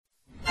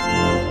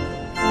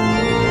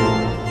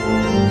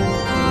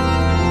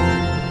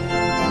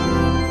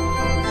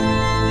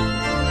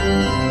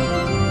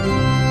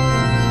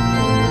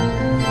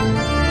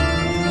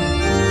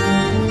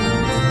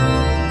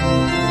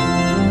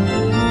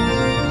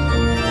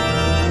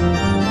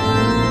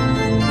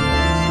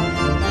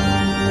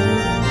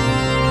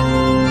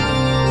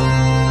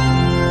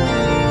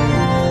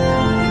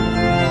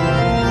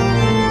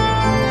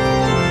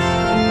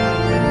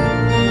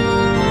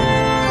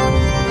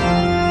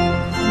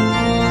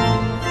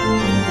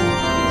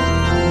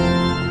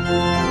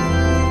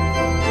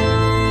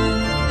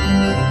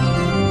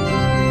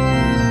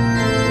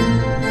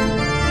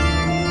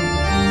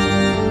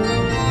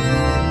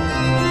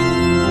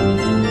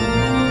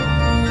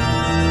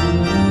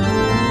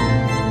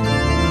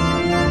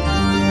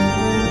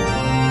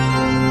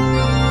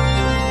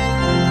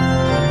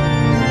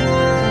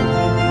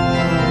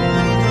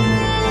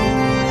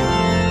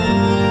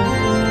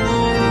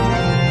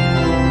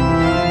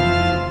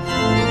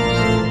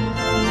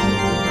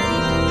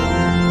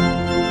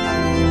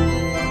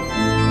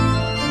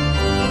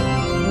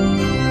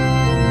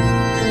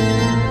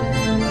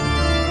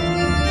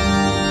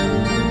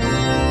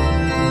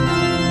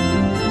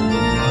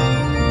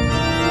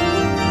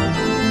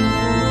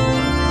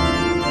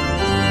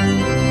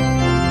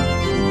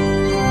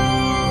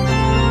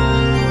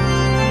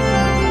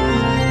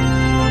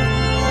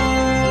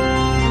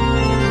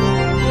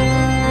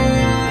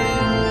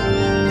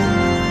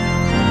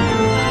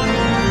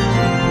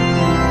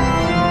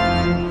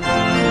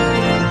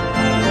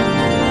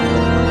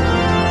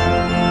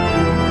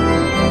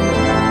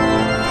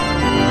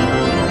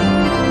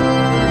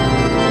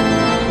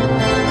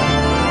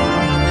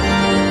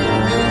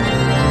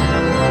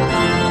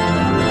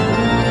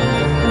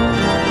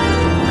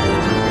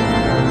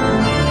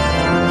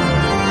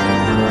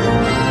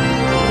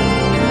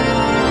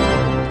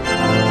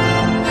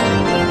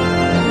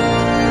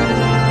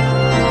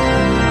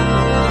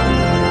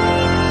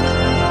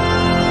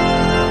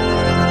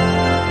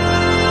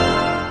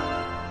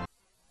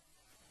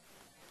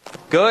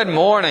Good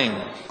morning.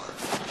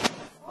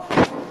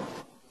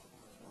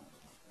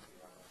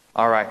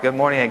 All right, good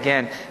morning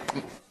again.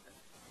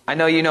 I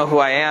know you know who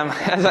I am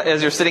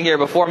as you're sitting here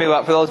before me,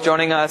 but for those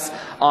joining us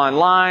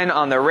online,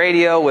 on the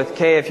radio with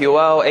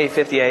KFUO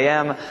 850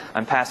 AM,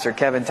 I'm Pastor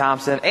Kevin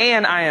Thompson,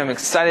 and I am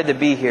excited to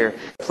be here.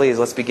 Please,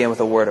 let's begin with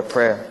a word of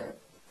prayer.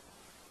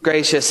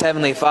 Gracious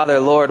Heavenly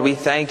Father, Lord, we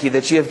thank you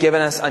that you have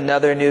given us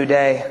another new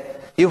day.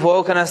 You've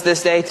woken us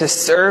this day to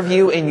serve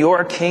you in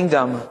your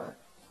kingdom.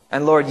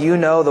 And Lord, you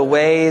know the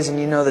ways and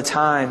you know the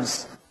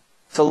times.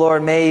 So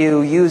Lord, may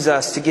you use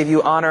us to give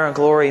you honor and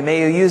glory.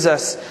 May you use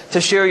us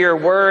to share your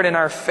word and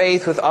our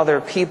faith with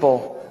other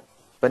people.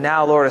 But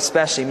now, Lord,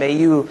 especially, may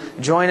you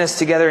join us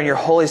together in your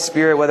Holy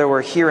Spirit, whether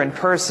we're here in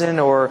person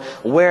or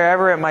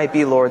wherever it might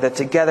be, Lord, that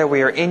together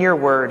we are in your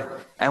word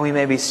and we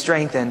may be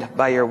strengthened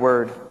by your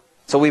word.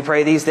 So we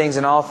pray these things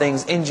and all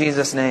things in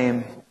Jesus'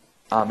 name.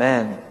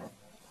 Amen.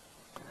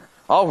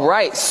 All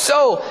right,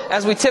 so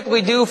as we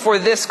typically do for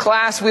this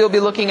class, we will be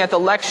looking at the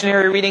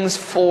lectionary readings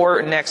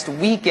for next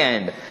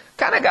weekend.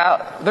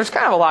 There's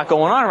kind of a lot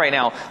going on right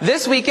now.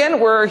 This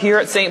weekend, we're here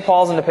at St.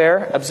 Paul's in the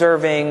Pear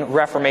observing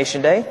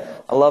Reformation Day.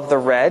 I love the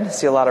red.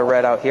 See a lot of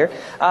red out here.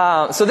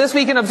 So this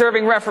weekend,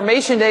 observing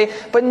Reformation Day.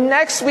 But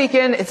next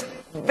weekend, it's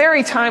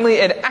very timely.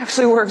 It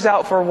actually works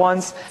out for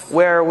once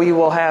where we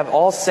will have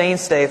All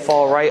Saints Day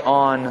fall right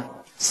on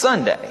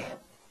Sunday.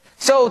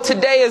 So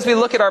today, as we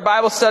look at our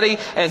Bible study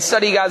and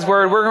study God's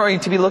Word, we're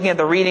going to be looking at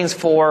the readings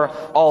for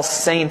All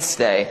Saints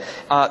Day.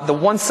 The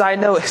one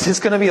side note is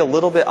just going to be a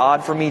little bit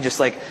odd for me,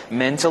 just like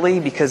mentally,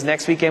 because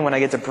next weekend when I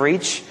get to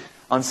preach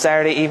on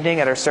Saturday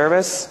evening at our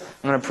service,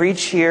 I'm going to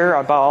preach here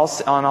on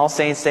All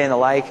Saints Day and the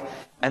like,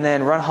 and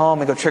then run home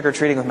and go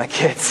trick-or-treating with my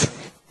kids.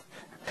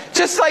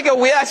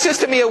 That's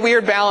just to me a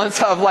weird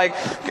balance of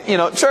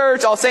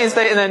church, All Saints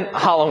Day, and then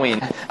Halloween.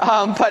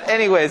 But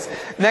anyways,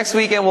 next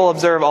weekend we'll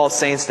observe All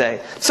Saints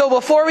Day. So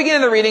before we get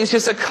into the readings,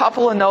 just a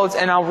couple of notes,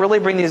 and I'll really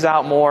bring these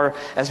out more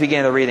as we get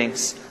into the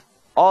readings.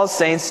 All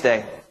Saints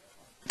Day.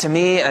 To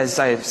me, as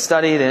I've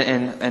studied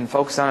and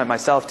focused on it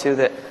myself too,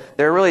 that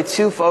there are really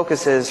two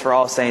focuses for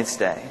All Saints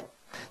Day.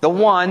 The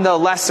one, the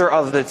lesser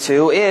of the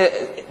two,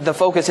 the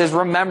focus is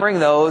remembering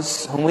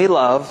those whom we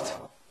loved,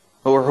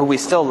 or who we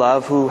still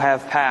love, who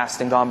have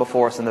passed and gone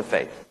before us in the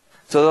faith.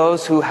 So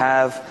those who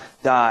have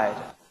died.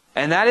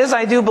 And that is,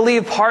 I do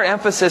believe, part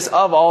emphasis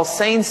of All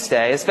Saints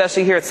Day,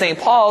 especially here at St.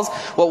 Paul's.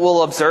 What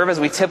we'll observe,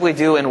 as we typically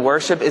do in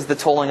worship, is the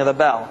tolling of the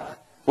bell.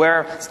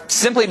 Where,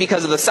 simply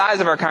because of the size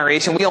of our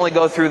congregation, we only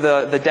go through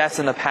the deaths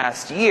in the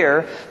past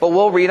year, but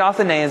we'll read off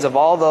the names of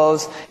all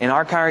those in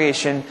our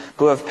congregation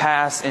who have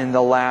passed in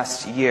the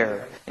last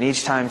year, and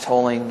each time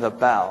tolling the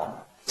bell.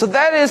 So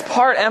that is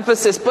part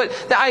emphasis, but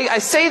I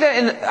say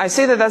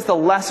that that's the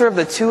lesser of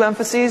the two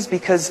emphases,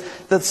 because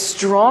the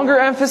stronger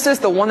emphasis,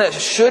 the one that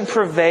should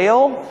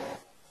prevail,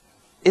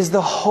 is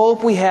the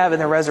hope we have in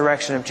the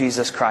resurrection of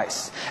Jesus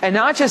Christ. And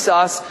not just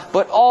us,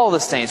 but all the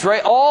saints,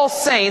 right? All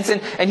saints,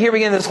 and here we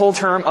get this whole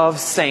term of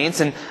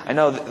saints, and I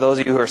know that those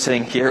of you who are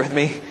sitting here with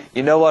me,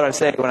 you know what I'm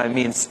saying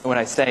when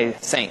I say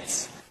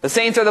saints. The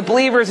saints are the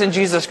believers in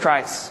Jesus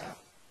Christ.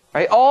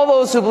 Right? All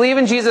those who believe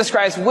in Jesus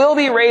Christ will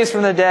be raised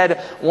from the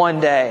dead one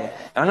day.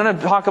 And I'm going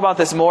to talk about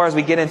this more as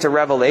we get into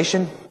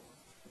Revelation.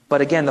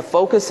 But again, the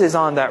focus is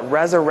on that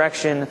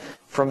resurrection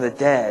from the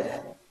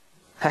dead.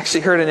 I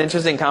actually heard an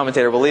interesting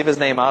commentator. We'll leave his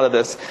name out of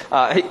this.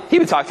 He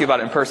would talk to you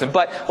about it in person,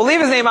 but we'll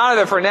leave his name out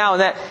of it for now.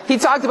 And that he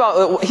talked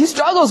about, he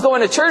struggles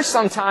going to church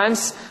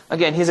sometimes.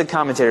 Again, he's a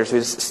commentator, so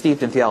he's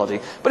steeped in theology.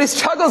 But he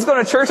struggles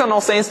going to church on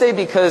All Saints Day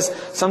because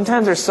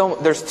sometimes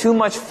there's too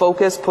much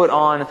focus put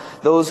on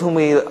those whom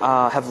we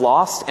have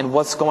lost and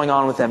what's going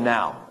on with them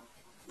now.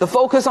 The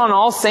focus on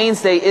All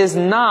Saints Day is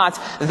not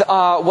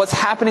what's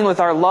happening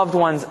with our loved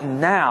ones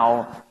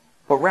now,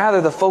 but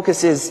rather the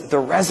focus is the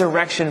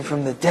resurrection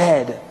from the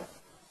dead.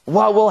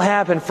 What will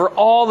happen for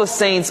all the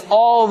saints,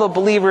 all the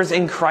believers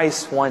in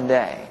Christ one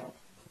day.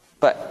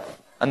 But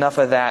enough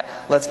of that.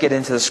 Let's get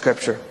into the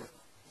scripture.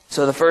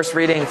 So the first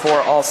reading for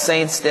All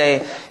Saints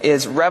Day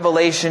is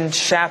Revelation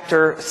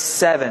chapter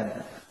 7.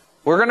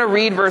 We're going to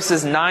read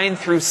verses 9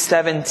 through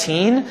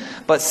 17,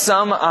 but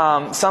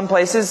some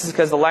places,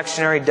 because the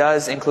lectionary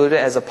does include it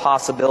as a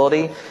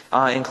possibility,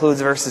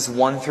 includes verses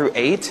 1 through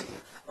 8.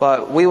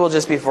 But we will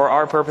just be, for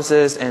our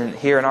purposes and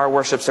here in our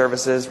worship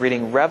services,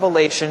 reading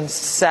Revelation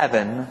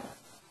 7,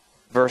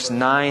 verse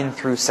 9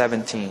 through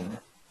 17.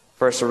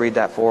 First, we'll read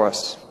that for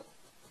us.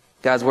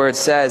 God's Word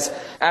says,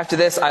 "After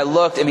this I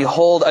looked, and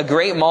behold, a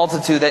great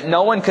multitude that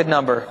no one could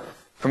number,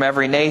 from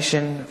every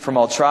nation, from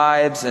all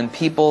tribes and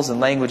peoples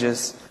and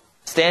languages,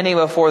 standing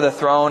before the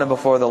throne and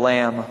before the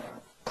Lamb,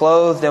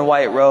 clothed in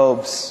white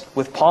robes,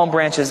 with palm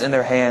branches in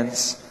their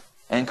hands,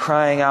 and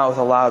crying out with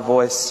a loud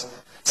voice,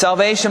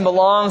 'Salvation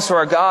belongs to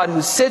our God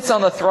who sits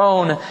on the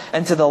throne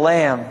and to the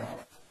Lamb.'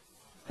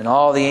 And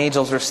all the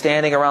angels were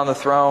standing around the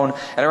throne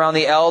and around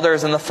the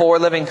elders and the four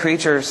living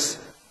creatures.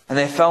 And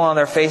they fell on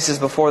their faces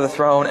before the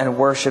throne and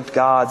worshipped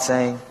God,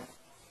 saying,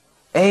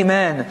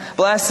 'Amen.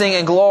 Blessing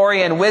and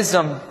glory and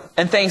wisdom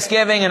and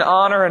thanksgiving and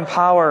honor and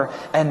power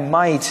and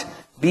might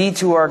be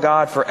to our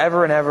God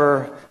forever and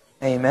ever.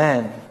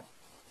 Amen.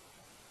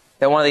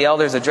 Then one of the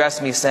elders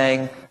addressed me,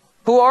 saying,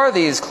 Who are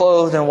these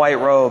clothed in white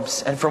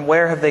robes, and from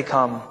where have they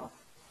come?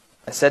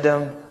 I said to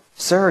him,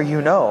 Sir,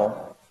 you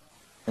know.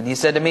 And he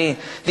said to me,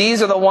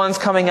 These are the ones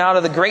coming out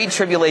of the great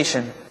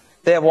tribulation.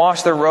 They have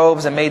washed their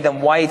robes and made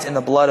them white in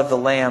the blood of the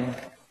Lamb.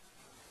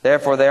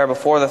 Therefore they are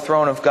before the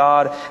throne of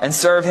God, and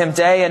serve Him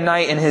day and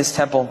night in His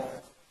temple.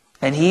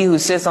 And He who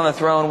sits on the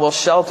throne will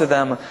shelter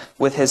them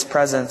with His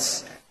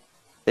presence.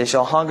 They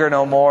shall hunger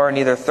no more,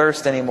 neither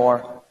thirst any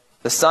more.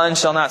 The sun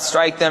shall not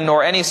strike them,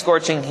 nor any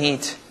scorching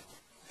heat.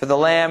 For the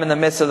Lamb in the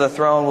midst of the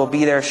throne will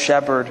be their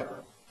shepherd,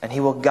 and He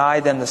will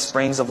guide them to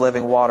springs of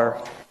living water.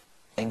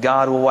 And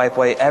God will wipe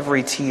away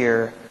every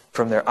tear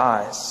from their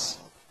eyes.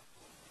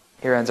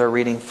 Here ends our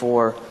reading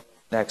for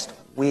next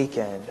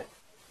weekend.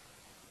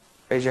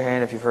 Raise your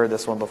hand if you've heard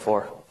this one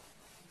before.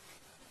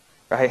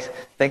 Right?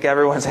 I think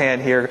everyone's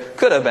hand here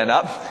could have been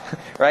up.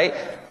 Right?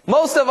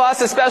 Most of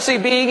us, especially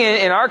being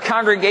in our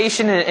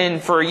congregation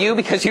and for you,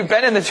 because you've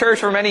been in the church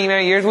for many,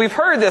 many years, we've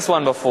heard this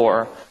one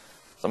before.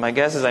 So my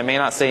guess is I may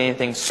not say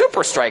anything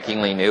super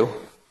strikingly new.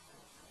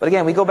 But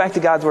again, we go back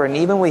to God's Word, and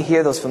even when we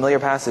hear those familiar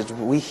passages,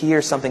 we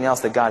hear something else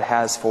that God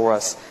has for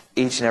us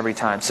each and every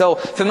time. So,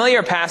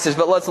 familiar passage,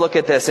 but let's look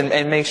at this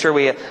and make sure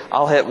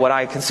I'll hit what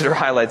I consider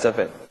highlights of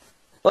it.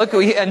 Look,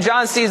 and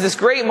John sees this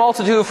great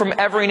multitude from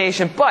every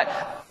nation. But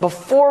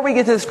before we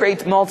get to this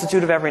great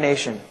multitude of every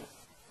nation,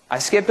 I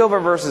skipped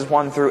over verses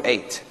 1 through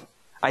 8.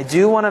 I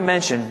do want to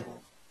mention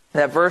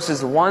that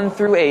verses 1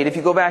 through 8, if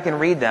you go back and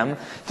read them,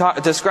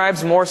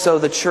 describes more so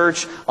the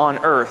church on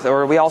earth,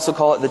 or we also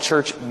call it the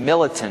church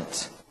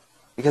militant.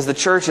 Because the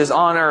church is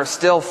on earth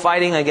still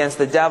fighting against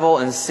the devil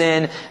and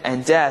sin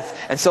and death.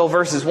 And so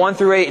verses 1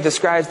 through 8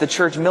 describes the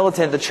church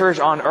militant, the church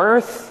on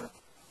earth.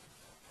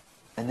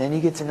 And then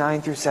you get to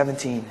 9 through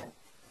 17.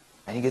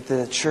 And you get to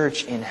the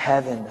church in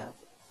heaven.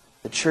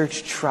 The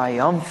church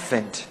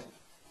triumphant.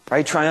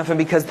 Right? Triumphant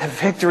because the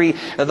victory,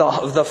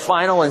 the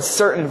final and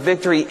certain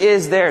victory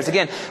is theirs.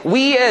 Again,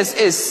 we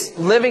as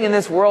living in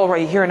this world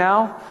right here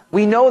now,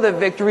 we know that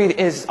victory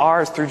is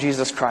ours through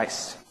Jesus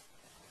Christ.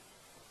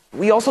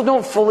 We also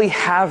don't fully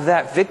have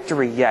that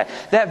victory yet.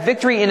 That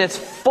victory in its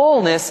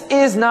fullness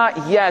is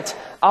not yet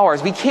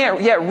ours. We can't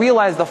yet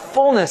realize the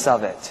fullness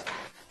of it.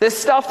 This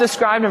stuff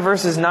described in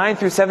verses 9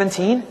 through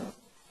 17,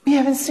 we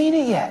haven't seen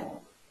it yet.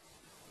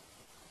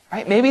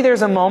 Right? Maybe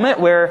there's a moment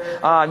where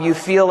you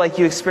feel like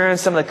you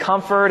experience some of the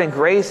comfort and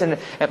grace and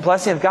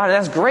blessing of God, and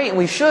that's great, and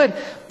we should.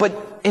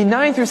 But in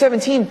 9 through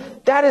 17,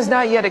 that is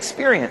not yet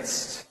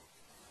experienced.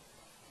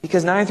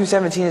 Because 9 through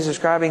 17 is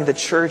describing the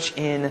church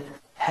in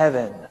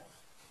heaven.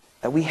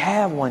 That we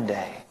have one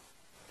day.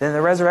 Then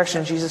the resurrection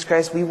of Jesus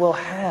Christ we will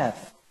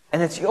have.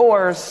 And it's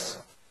yours.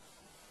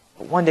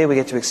 But one day we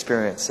get to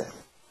experience it.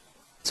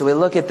 So we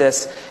look at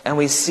this and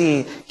we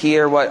see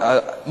here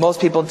what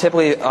most people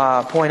typically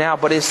point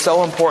out, but is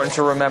so important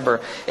to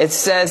remember. It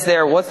says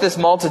there, what's this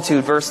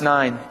multitude? Verse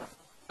 9.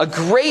 A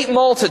great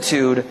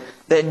multitude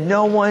that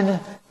no one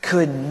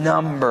could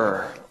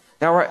number.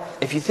 Now,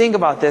 if you think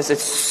about this,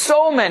 it's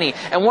so many.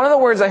 And one of the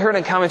words I heard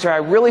in commentary I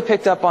really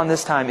picked up on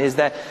this time is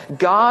that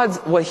God's,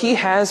 what He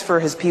has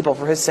for His people,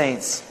 for His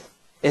saints,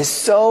 is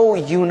so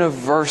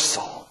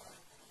universal.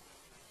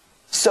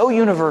 So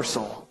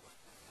universal.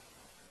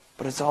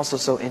 But it's also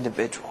so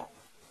individual.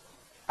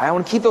 I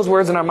want to keep those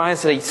words in our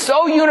minds today.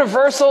 So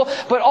universal,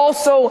 but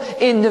also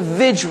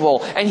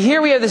individual. And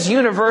here we have this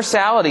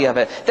universality of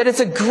it. That it's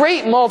a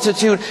great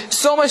multitude,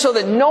 so much so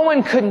that no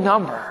one could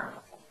number.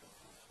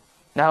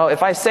 Now,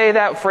 if I say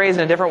that phrase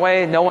in a different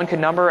way, no one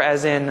can number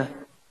as in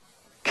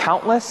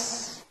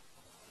countless.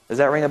 Does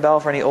that ring a bell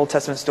for any Old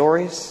Testament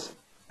stories?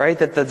 Right?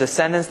 That the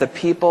descendants, the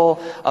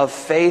people of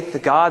faith,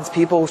 God's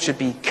people should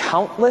be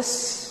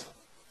countless.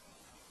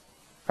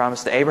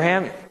 Promise to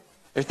Abraham.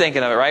 You're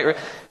thinking of it, right?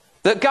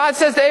 That God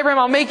says to Abraham,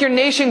 I'll make your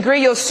nation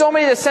great. You'll have so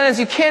many descendants,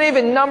 you can't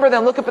even number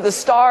them. Look up at the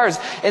stars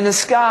in the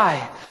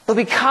sky. They'll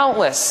be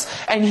countless.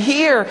 And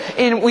here,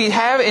 we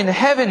have in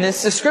heaven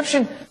this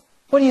description.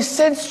 What He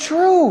said's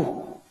true.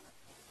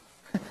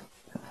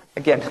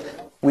 Again,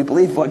 we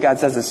believe what God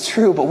says is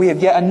true, but we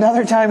have yet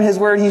another time in His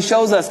Word He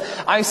shows us,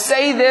 I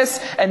say this,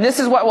 and this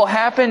is what will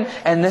happen,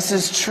 and this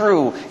is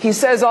true. He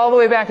says all the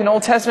way back in the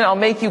Old Testament, I'll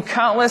make you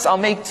countless, I'll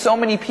make so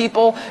many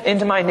people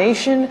into my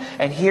nation,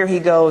 and here He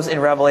goes in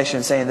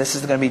Revelation saying this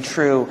is going to be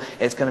true,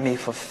 it's going to be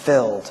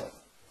fulfilled.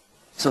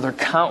 So they're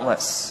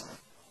countless.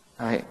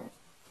 All right?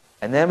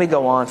 And then we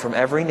go on from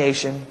every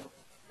nation,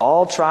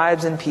 all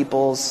tribes and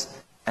peoples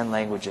and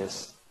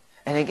languages.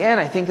 And again,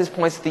 I think this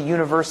points to the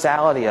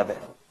universality of it.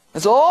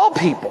 It's all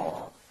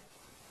people.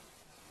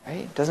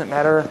 Right? It doesn't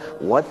matter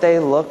what they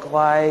look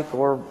like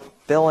or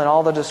fill in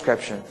all the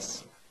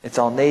descriptions. It's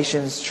all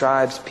nations,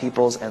 tribes,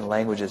 peoples, and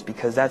languages,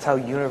 because that's how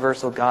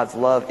universal God's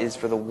love is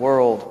for the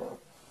world.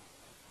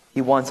 He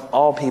wants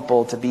all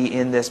people to be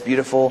in this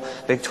beautiful,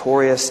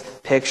 victorious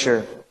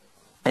picture.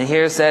 And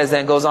here it says,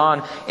 then it goes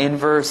on in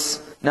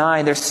verse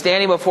 9, they're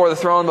standing before the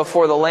throne,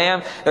 before the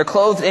Lamb. They're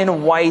clothed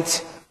in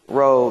white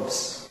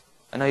robes.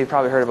 I know you've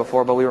probably heard it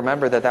before, but we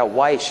remember that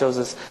white shows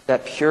us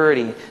that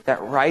purity,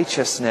 that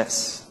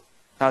righteousness.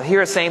 Now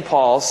here at St.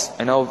 Paul's,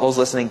 I know those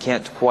listening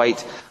can't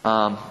quite,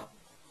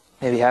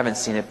 maybe haven't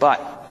seen it, but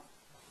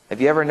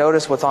have you ever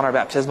noticed what's on our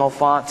baptismal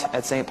font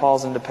at St.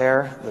 Paul's in De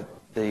Pere?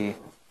 The,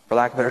 for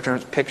lack of better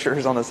terms,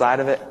 pictures on the side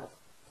of it?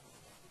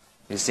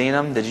 You seen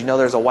them? Did you know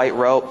there's a white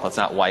robe? Well, it's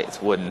not white,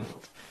 it's wooden.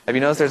 Have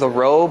you noticed there's a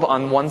robe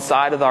on one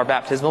side of our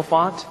baptismal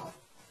font?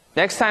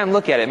 Next time,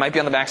 look at it. It might be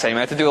on the back side. You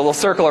might have to do a little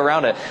circle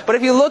around it. But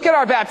if you look at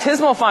our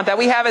baptismal font that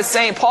we have at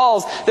St.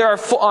 Paul's, there are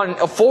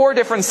on 4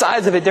 different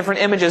sides of it, different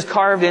images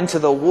carved into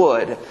the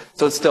wood.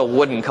 So it's still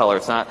wooden color.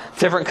 It's not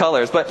different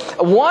colors.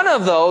 But one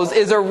of those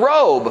is a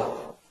robe.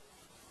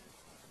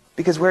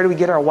 Because where do we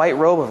get our white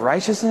robe of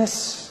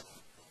righteousness?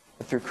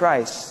 Through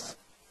Christ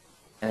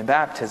and in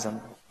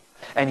baptism.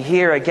 And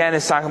here again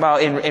it's talking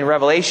about in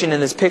Revelation, in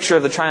this picture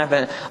of the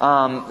triumphant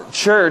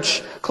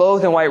church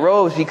clothed in white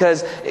robes,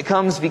 because it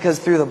comes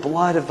through the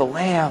blood of the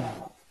Lamb,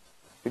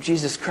 through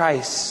Jesus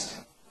Christ.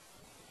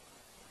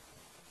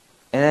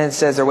 And then it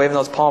says they're waving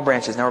those palm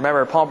branches. Now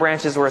remember, palm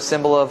branches were a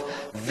symbol of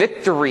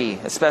victory,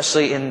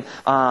 especially in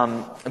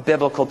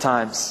biblical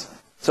times.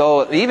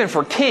 So even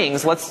for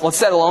kings, let's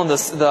set alone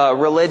the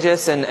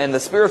religious and the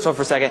spiritual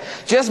for a second.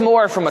 Just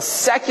more from a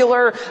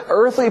secular,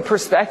 earthly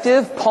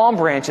perspective, palm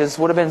branches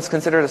would have been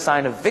considered a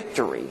sign of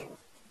victory.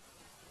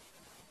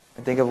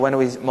 And think of when do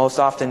we most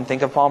often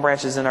think of palm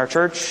branches in our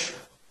church?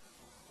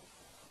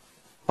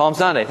 Palm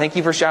Sunday. Thank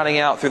you for shouting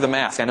out through the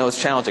mask. I know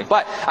it's challenging,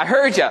 but I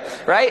heard you,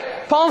 right?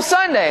 Palm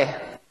Sunday.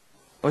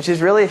 Which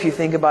is really, if you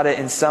think about it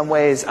in some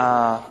ways,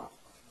 I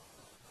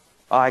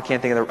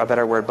can't think of a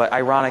better word, but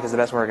ironic is the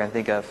best word I can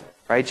think of.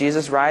 Right?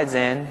 Jesus rides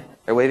in,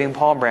 they're waving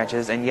palm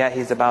branches, and yet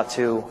he's about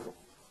to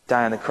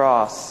die on the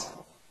cross.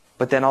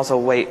 But then also,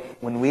 wait,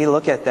 when we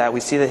look at that,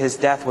 we see that his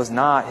death was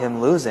not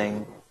him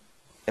losing.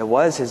 It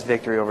was his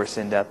victory over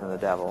sin, death, and the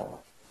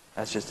devil.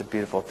 That's just a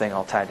beautiful thing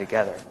all tied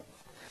together.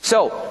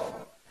 So,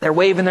 they're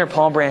waving their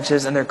palm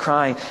branches and they're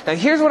crying. Now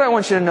here's what I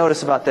want you to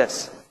notice about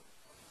this.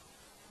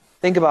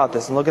 Think about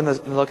this and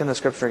look in the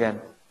scripture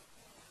again.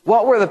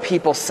 What were the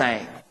people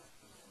saying?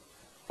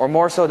 Or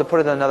more so, to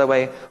put it another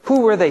way,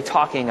 who were they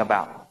talking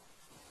about?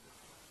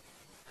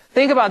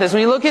 Think about this.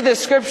 When you look at this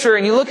scripture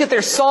and you look at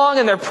their song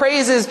and their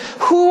praises,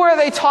 who are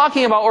they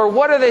talking about, or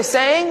what are they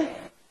saying?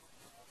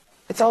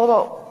 It's all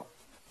about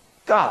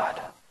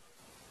God.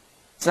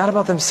 It's not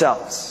about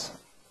themselves.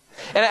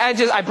 And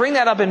I bring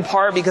that up in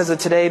part because of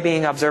today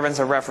being observance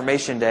of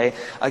Reformation Day.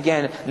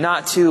 Again,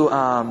 not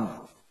to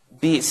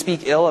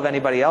speak ill of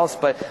anybody else,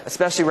 but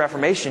especially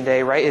Reformation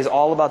Day, right, is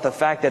all about the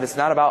fact that it's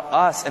not about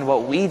us and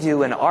what we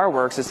do in our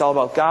works. It's all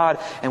about God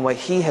and what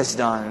He has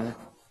done.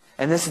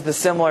 And this is the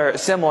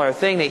similar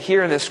thing that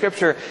here in the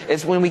scripture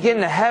is when we get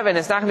into heaven,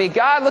 it's not going to be,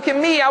 God, look at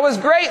me, I was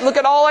great, look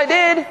at all I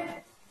did.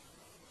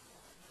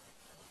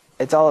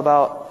 It's all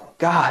about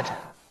God.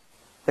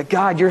 That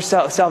God, your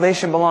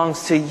salvation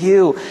belongs to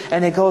you,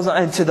 and it goes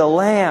on to the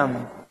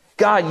Lamb.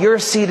 God, you're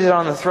seated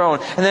on the throne.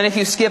 And then if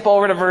you skip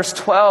over to verse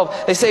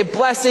 12, they say,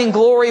 blessing,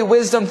 glory,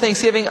 wisdom,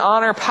 thanksgiving,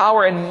 honor,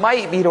 power, and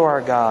might be to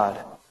our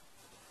God.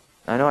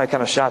 I know I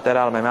kind of shot that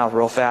out of my mouth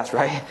real fast,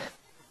 right?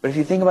 But if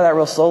you think about that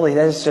real slowly,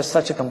 that is just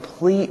such a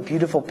complete,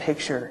 beautiful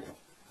picture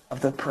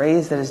of the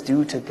praise that is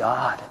due to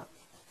God.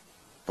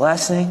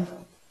 Blessing,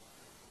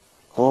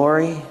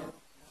 glory,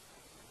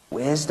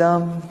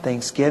 wisdom,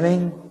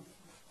 thanksgiving,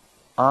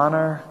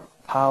 honor,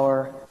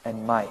 power,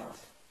 and might.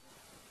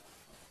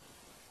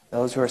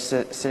 Those who are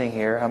sitting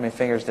here, how many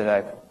fingers did I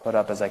put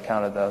up as I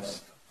counted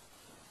those?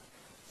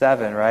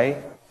 7, right?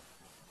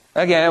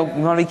 Again,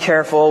 we want to be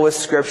careful with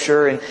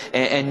Scripture and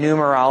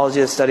numerology,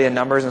 the study of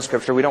numbers in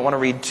Scripture. We don't want to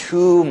read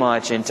too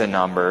much into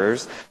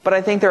numbers. But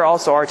I think there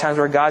also are times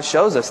where God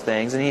shows us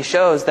things, and He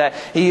shows that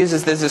He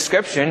uses this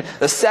description,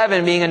 the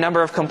 7 being a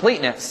number of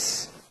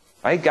completeness.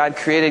 Right? God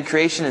created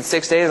creation in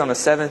 6 days. On the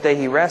 7th day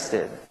He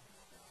rested.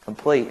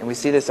 Complete. And we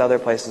see this other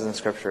places in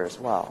Scripture as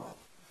well.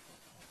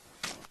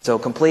 So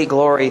complete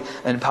glory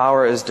and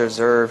power is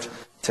deserved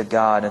to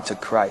God and to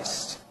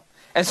Christ.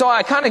 And so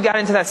I kind of got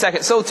into that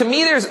second. So to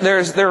me, there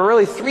are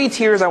really 3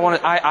 tiers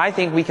I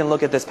think we can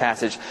look at this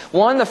passage.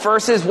 One, the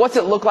first is, what's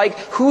it look like?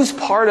 Who's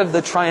part of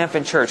the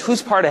triumphant church?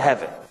 Who's part of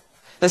heaven?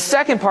 The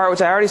second part,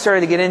 which I already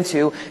started to get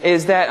into,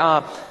 is that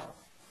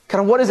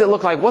kind of what does it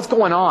look like? What's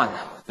going on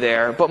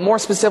there? But more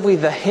specifically,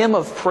 the hymn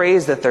of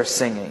praise that they're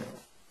singing.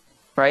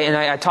 Right? And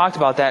I talked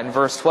about that in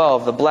verse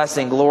 12, the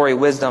blessing, glory,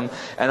 wisdom,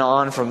 and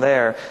on from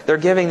there. They're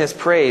giving this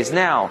praise.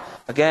 Now,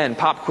 again,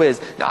 pop quiz.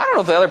 Now, I don't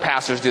know if the other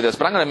pastors do this,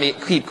 but I'm going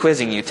to keep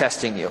quizzing you,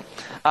 testing you.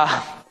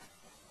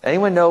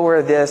 Anyone know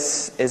where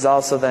this is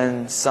also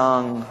then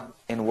sung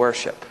in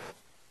worship?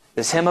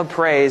 This hymn of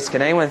praise,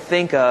 can anyone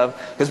think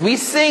of? Because we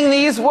sing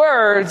these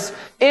words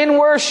in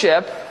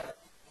worship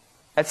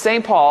at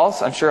St.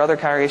 Paul's. I'm sure other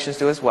congregations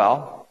do as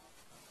well.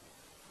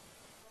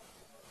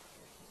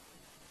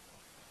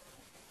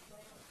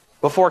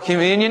 Before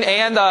communion,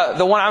 and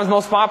the one I was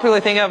most popularly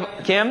thinking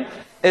of, Kim,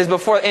 is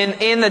before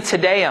in the Te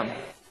Deum.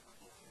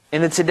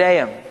 In the Te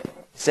Deum,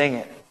 sing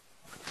it.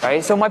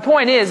 Right? So my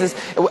point is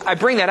I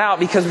bring that out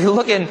because we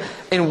look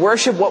in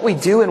worship, what we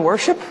do in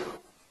worship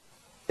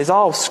is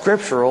all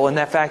scriptural, in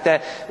that fact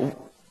that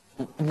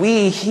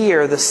we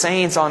here, the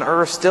saints on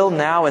earth, still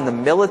now in the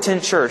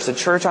militant church, the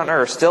church on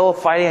earth, still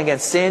fighting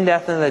against sin,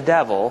 death, and the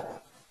devil,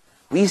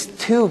 we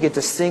too get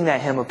to sing that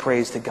hymn of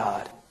praise to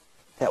God.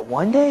 That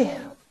one day,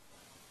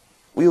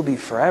 we will be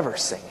forever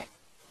singing.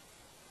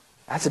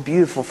 That's a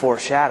beautiful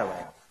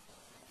foreshadowing.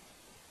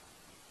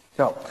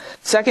 So,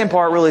 second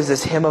part really is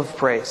this hymn of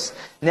praise.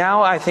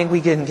 Now I think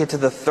we can get to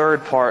the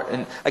third part.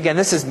 And again,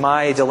 this is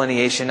my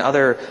delineation.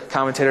 Other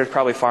commentators,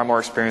 probably far more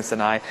experienced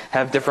than I,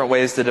 have different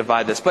ways to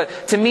divide this.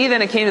 But to me,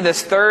 then it came to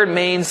this third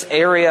main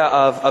area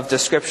of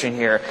description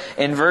here,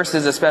 in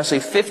verses especially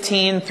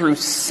 15 through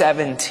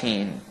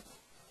 17.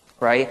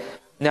 Right?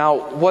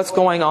 Now, what's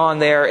going on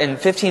there in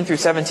 15 through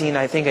 17,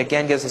 I think,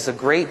 again, gives us a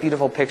great,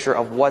 beautiful picture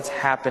of what's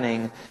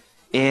happening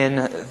in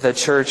the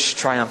church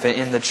triumphant,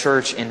 in the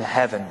church in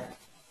heaven.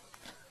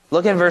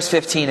 Look in verse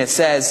 15. It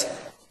says,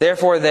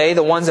 "Therefore they,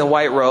 the ones in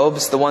white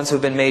robes, the ones who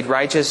have been made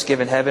righteous,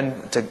 given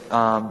heaven to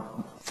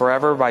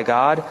forever by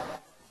God,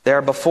 they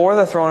are before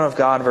the throne of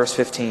God," verse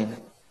 15,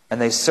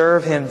 "and they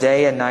serve Him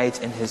day and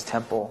night in His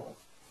temple."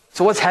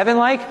 So what's heaven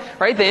like?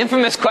 Right? The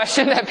infamous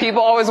question that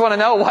people always want to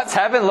know. What's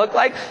heaven look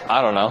like?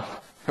 I don't know.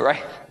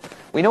 Right?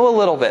 We know a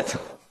little bit.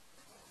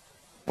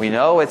 We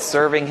know it's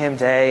serving Him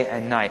day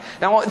and night.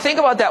 Now think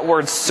about that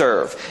word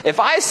serve. If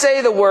I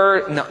say the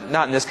word, no,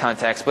 not in this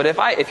context, but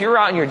if you're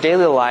out in your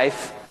daily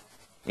life,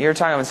 you're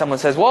talking when someone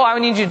says, "Well, I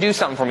need you to do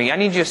something for me. I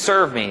need you to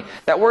serve me."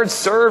 That word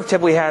serve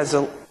typically has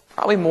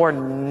probably more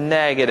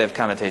negative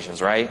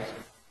connotations, right?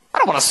 I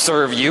don't want to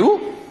serve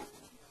you.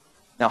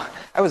 Now,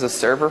 I was a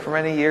server for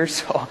many years,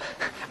 so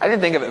I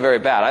didn't think of it very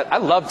bad. I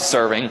loved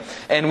serving,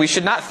 and we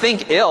should not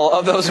think ill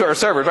of those who are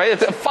servers, right?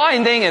 It's a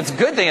fine thing, it's a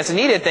good thing, it's a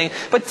needed thing,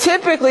 but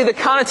typically the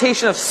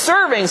connotation of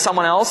serving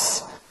someone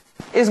else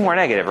is more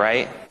negative,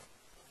 right?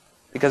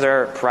 Because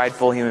we're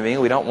prideful human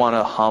beings, we don't want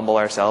to humble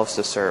ourselves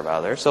to serve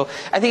others. So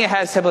I think it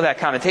has typically that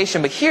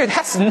connotation, but here,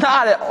 that's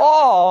not at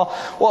all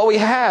what we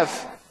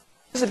have.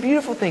 It's a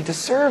beautiful thing to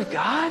serve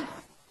God.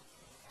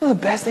 One of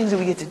the best things that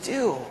we get to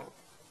do.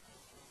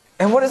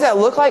 And what does that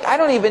look like? I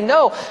don't even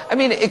know. I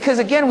mean, because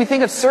again, we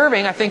think of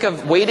serving, I think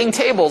of waiting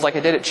tables like I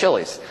did at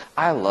Chili's.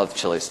 I love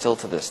Chili's still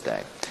to this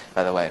day,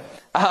 by the way.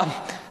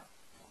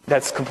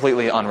 That's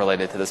completely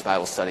unrelated to this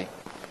Bible study.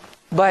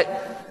 But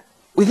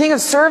we think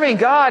of serving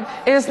God,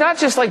 and it's not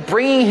just like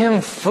bringing Him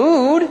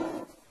food.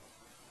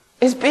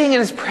 It's being in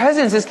His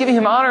presence. It's giving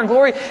Him honor and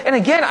glory. And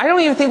again, I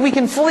don't even think we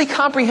can fully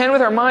comprehend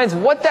with our minds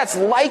what that's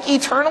like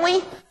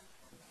eternally.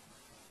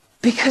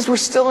 Because we're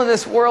still in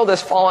this world,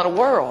 this fallen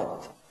world.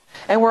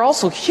 And we're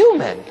also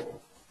human.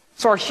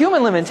 So our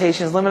human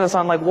limitations limit us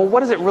on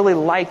what is it really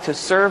like to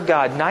serve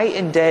God night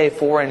and day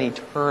for an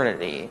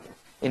eternity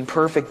in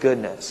perfect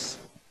goodness?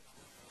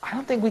 I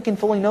don't think we can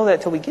fully know that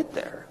until we get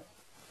there.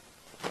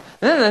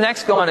 And then the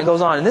next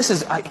goes on, and this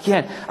is,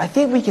 again, I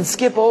think we can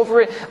skip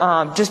over it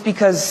just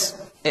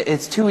because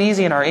it's too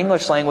easy in our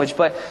English language.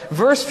 But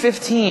verse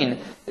 15,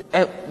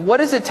 what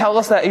does it tell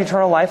us that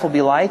eternal life will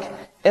be like?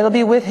 It'll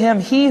be with Him.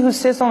 He who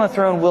sits on the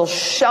throne will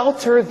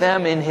shelter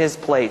them in His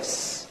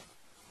place.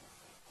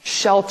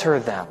 Shelter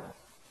them.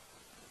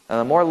 Now,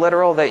 the more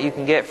literal that you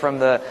can get from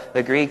the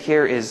Greek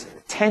here is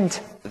tent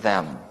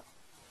them.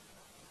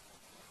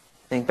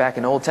 Think back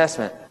in the Old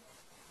Testament.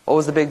 What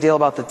was the big deal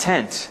about the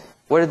tent?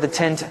 What did the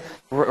tent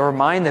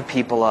remind the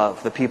people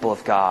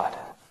of God? Can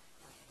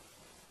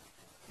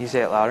you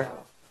say it louder?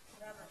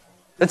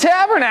 The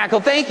tabernacle,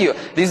 thank you.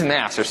 These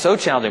maths are so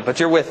challenging, but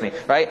you're with me,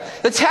 right?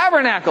 The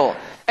tabernacle.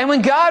 And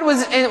when God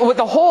was, and what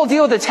the whole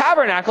deal with the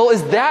tabernacle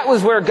is that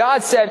was where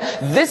God said,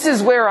 "This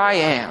is where I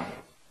am."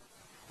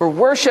 Where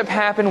worship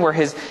happened, where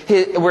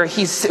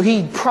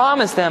He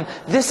promised them,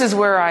 "This is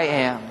where I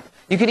am."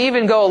 You can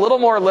even go a little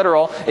more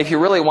literal if you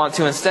really want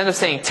to. Instead of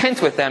saying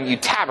tent with them, you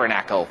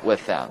tabernacle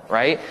with them,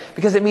 right?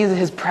 Because it means that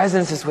His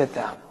presence is with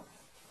them.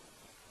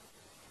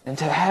 And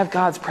to have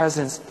God's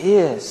presence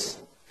is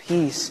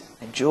peace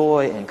and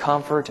joy and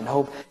comfort and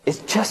hope. It's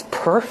just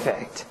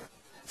perfect.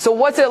 So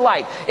what's it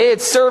like?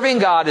 It's serving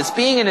God. It's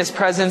being in His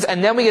presence.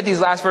 And then we get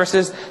these last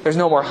verses. There's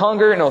no more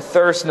hunger, no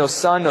thirst, no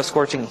sun, no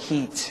scorching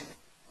heat.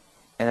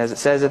 And as it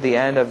says at the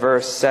end of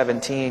verse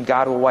 17,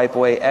 God will wipe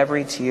away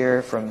every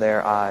tear from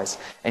their eyes.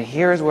 And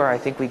here's where I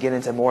think we get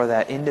into more of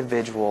that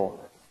individual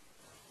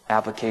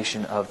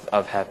application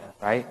of heaven,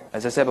 right?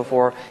 As I said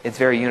before, it's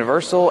very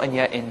universal and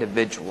yet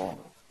individual.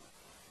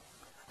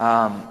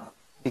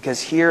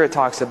 Because here it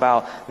talks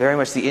about very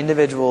much the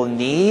individual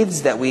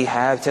needs that we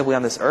have typically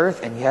on this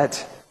earth, and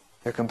yet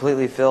they're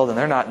completely filled and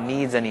they're not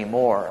needs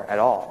anymore at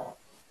all.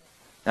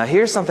 Now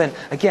here's something,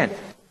 again,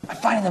 I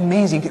find it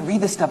amazing. You can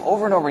read this stuff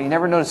over and over and you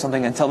never notice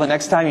something until the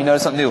next time you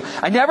notice something new.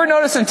 I never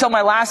noticed until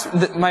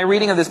my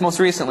reading of this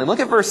most recently. Look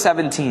at verse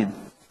 17.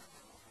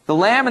 "The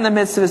Lamb in the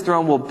midst of His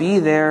throne will be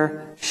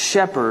their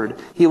shepherd.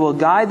 He will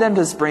guide them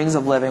to springs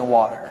of living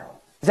water."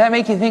 Does that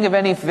make you think of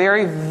any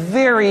very,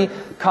 very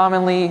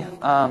commonly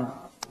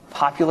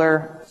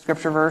popular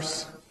scripture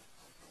verse?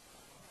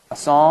 A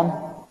psalm?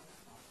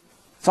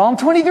 Psalm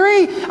 23.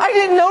 I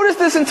didn't notice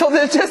this until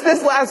just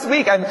this last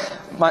week.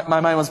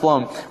 My mind was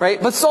blown,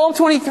 right? But Psalm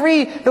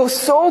 23, it was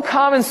so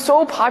common,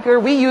 so popular.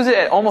 We use it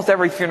at almost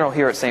every funeral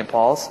here at St.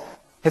 Paul's.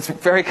 It's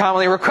very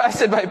commonly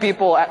requested by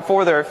people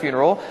for their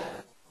funeral.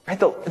 Right?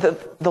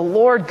 The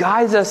Lord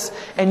guides us,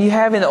 and you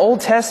have in the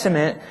Old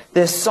Testament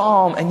this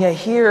psalm, and yet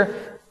here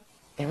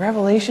in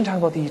Revelation, talking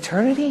about the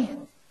eternity,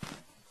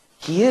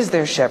 He is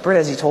their shepherd,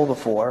 as He told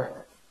before.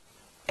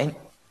 And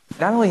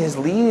not only is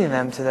leading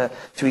them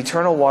to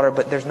eternal water,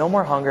 but there's no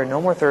more hunger,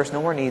 no more thirst,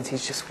 no more needs.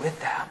 He's just with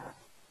them.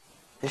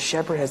 The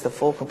shepherd has the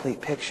full,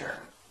 complete picture.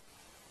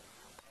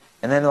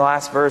 And then the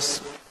last verse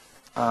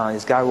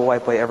is God will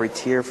wipe away every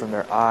tear from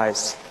their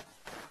eyes.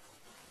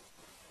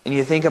 And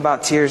you think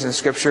about tears in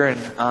Scripture,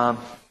 and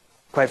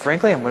quite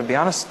frankly, I'm going to be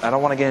honest, I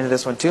don't want to get into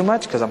this one too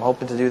much because I'm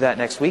hoping to do that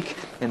next week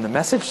in the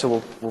message,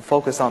 so we'll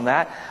focus on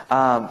that.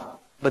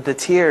 But the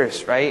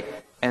tears, right?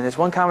 And this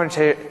one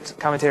commentator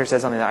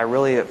said something that I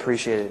really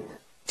appreciated.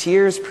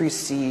 Tears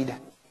precede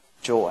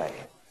joy.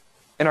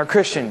 In our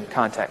Christian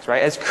context,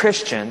 right? As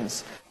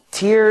Christians,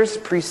 tears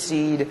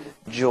precede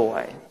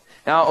joy.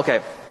 Now,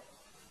 okay,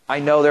 I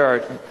know there are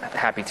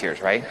happy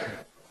tears, right?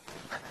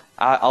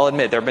 I'll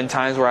admit, there have been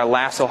times where I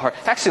laughed so hard.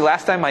 Actually,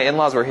 last time my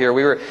in-laws were here,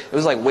 it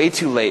was like way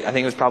too late. I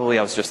think it was probably,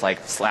 I was just like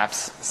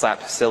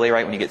slapped silly,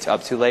 right, when you get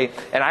up too late.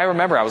 And I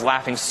remember I was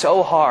laughing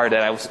so hard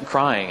that I was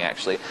crying,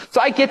 actually.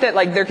 So I get that,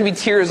 like, there can be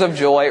tears of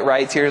joy,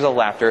 right, tears of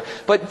laughter.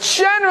 But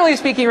generally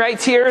speaking, right,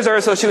 tears are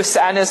associated with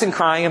sadness and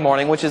crying and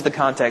mourning, which is the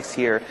context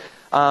here.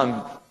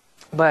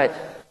 But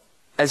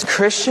as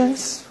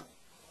Christians,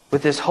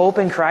 with this hope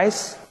in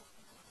Christ,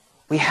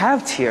 we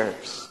have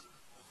tears.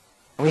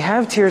 We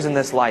have tears in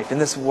this life, in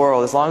this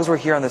world, as long as we're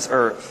here on this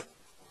earth.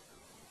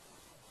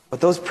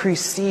 But those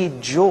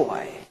precede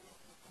joy.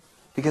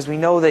 Because we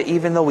know that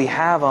even though we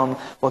have them,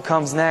 what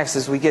comes next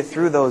as we get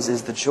through those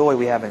is the joy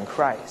we have in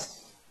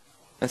Christ.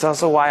 It's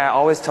also why I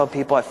always tell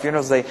people at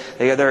funerals, they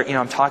either,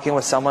 I'm talking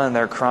with someone and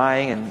they're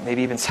crying and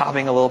maybe even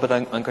sobbing a little bit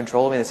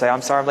uncontrollably. They say,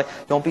 I'm sorry. I'm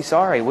like, don't be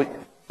sorry.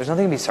 There's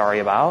nothing to be sorry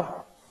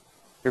about.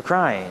 You're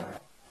crying.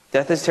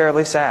 Death is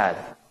terribly sad.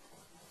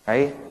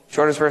 Right?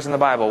 Shortest verse in the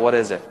Bible, what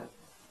is it?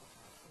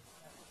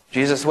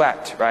 Jesus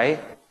wept,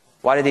 right?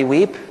 Why did He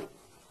weep?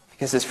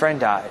 Because His friend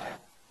died.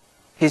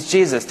 He's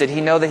Jesus. Did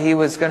He know that He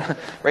was going to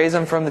raise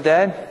Him from the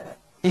dead?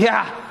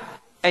 Yeah.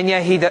 And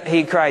yet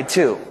He cried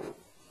too.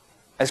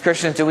 As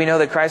Christians, do we know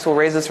that Christ will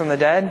raise us from the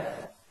dead?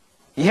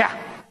 Yeah.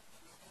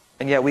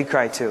 And yet we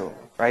cry too,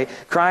 right?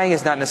 Crying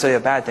is not necessarily a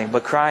bad thing,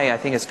 but crying, I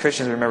think as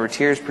Christians, remember,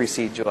 tears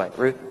precede joy.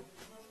 Ruth?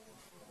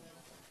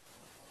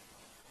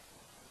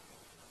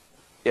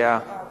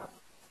 Yeah.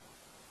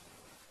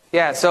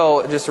 Yeah,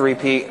 so just to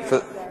repeat...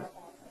 to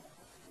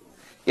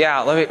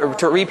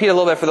repeat a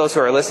little bit for those who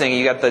are listening,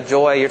 you got the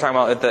joy you're talking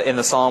about in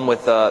the psalm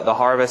with the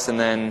harvest, and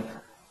then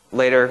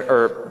later,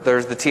 or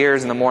there's the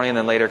tears in the morning, and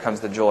then later comes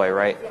the joy,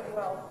 right?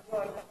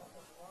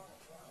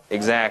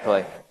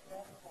 Exactly.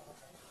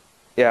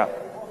 Yeah.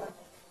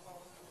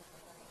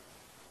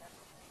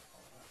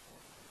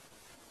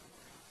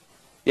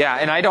 Yeah,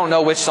 and I don't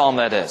know which psalm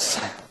that is.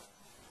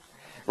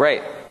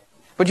 Right.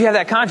 But you have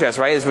that contrast,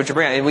 right? Is what you're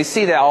bringing. And we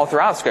see that all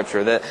throughout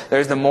Scripture, that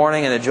there's the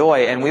mourning and the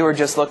joy. And we were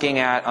just looking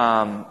at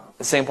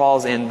St.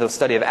 Paul's in the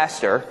study of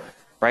Esther,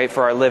 right,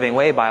 for our Living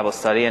Way Bible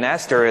study. And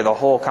Esther, the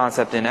whole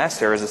concept in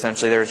Esther is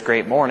essentially there's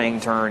great mourning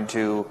turned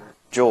to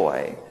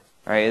joy,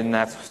 right? And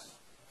that's,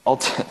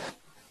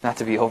 not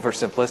to be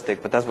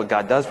oversimplistic, but that's what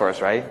God does for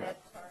us, right?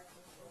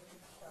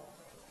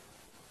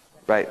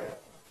 Right.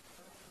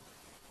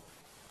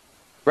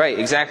 Right,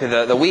 exactly.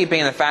 The weeping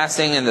and the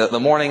fasting and the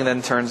mourning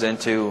then turns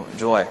into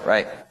joy,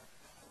 right?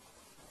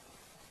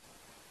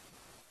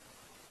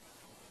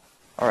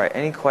 All right,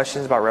 any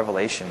questions about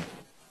Revelation?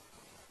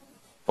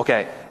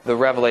 Okay, the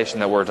Revelation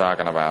that we're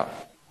talking about.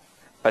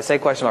 If I say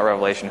question about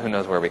Revelation, who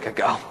knows where we could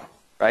go,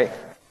 right?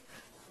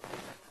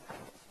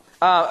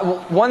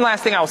 One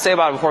last thing I will say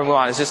about it before we move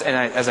on is just,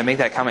 as I make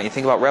that comment, you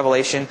think about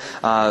Revelation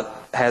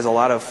has a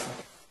lot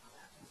of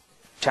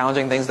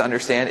challenging things to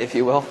understand, if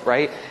you will,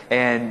 right?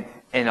 And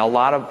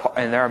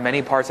there are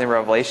many parts in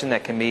Revelation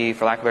that can be,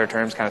 for lack of better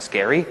terms, kind of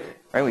scary,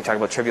 right? We talk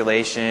about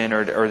tribulation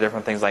or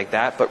different things like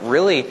that. But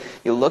really,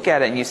 you look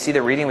at it and you see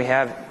the reading we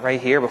have right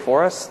here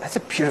before us. That's a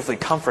beautifully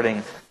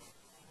comforting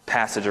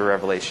passage of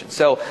Revelation.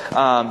 So,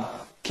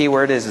 key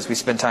word is, as we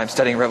spend time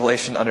studying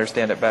Revelation,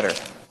 understand it better.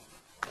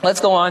 Let's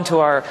go on to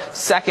our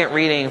second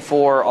reading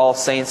for All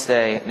Saints'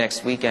 Day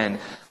next weekend.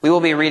 We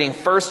will be reading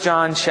 1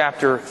 John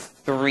chapter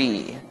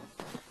 3.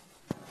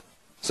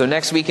 So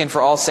next weekend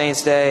for All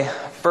Saints' Day,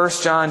 1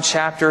 John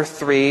chapter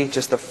 3,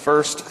 just the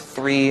first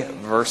 3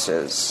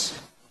 verses.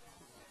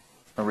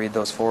 I'll read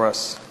those for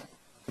us.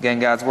 Again,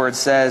 God's Word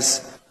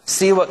says,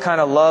 "See what kind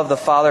of love the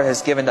Father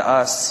has given to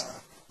us,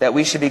 that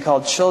we should be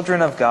called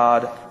children of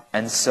God,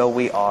 and so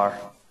we are.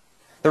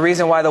 The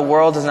reason why the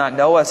world does not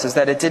know us is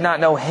that it did not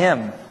know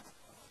Him.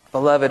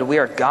 Beloved, we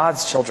are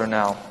God's children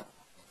now.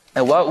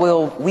 And what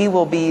we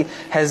will be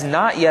has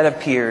not yet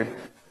appeared,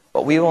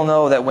 but we will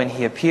know that when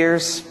He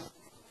appears,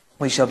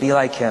 we shall be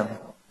like Him,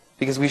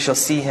 because we shall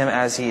see Him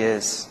as He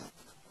is.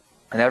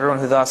 And everyone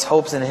who thus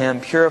hopes in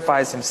him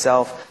purifies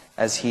himself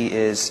as he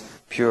is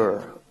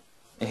pure.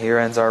 And here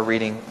ends our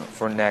reading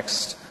for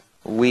next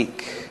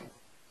week.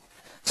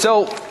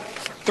 So,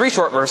 3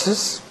 short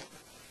verses.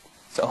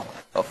 So,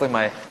 hopefully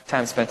my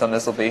time spent on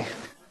this will be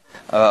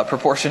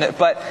proportionate.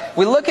 But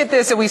we look at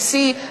this and we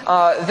see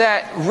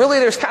that really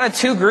there's kind of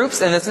 2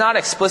 groups, and it's not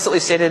explicitly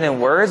stated in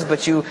words,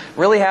 but you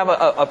really have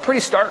a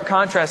pretty stark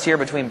contrast here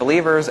between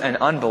believers and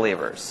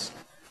unbelievers.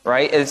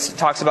 Right? It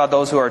talks about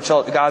those who are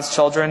God's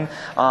children,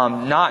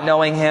 not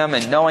knowing him,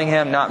 and knowing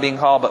him, not being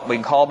called, but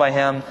being called by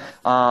him.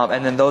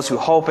 And then those who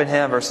hope in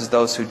him versus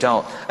those who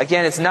don't.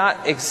 Again, it's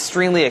not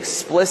extremely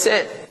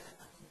explicit,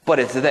 but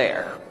it's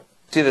there.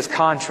 See this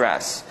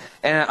contrast.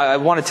 And I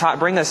want to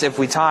bring this, if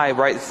we tie,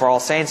 right, for All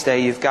Saints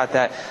Day, you've got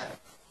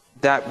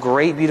that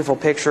great, beautiful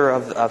picture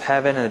of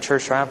heaven and the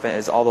church triumphant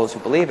is all those who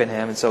believe in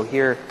him. And so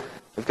here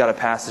we've got a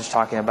passage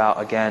talking about,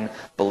 again,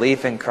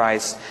 belief in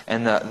Christ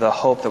and the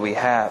hope that we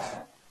have.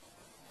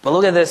 But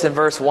look at this in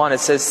verse 1. It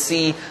says,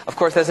 see. Of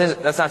course, that's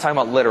not talking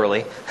about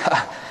literally,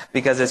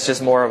 because it's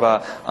just more of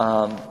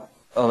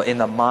a in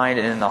the mind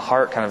and in the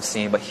heart kind of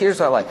scene. But here's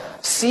what I like.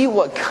 See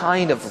what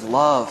kind of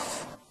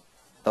love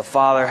the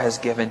Father has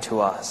given to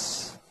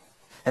us.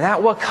 And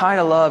that what kind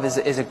of love is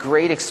a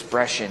great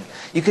expression.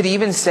 You could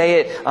even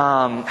say it,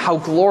 how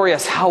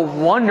glorious, how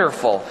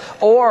wonderful,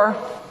 or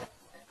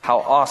how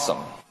awesome.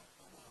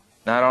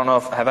 Now, I don't know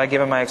have I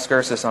given my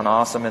excursus on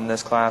awesome in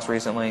this class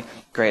recently?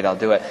 Great, I'll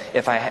do it.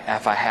 If I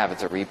have,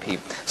 it's a repeat.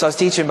 So I was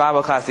teaching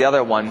Bible class the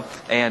other one,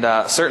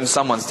 and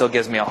someone still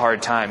gives me a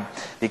hard time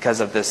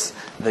because of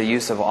the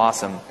use of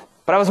awesome.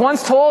 But I was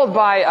once told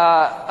by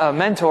a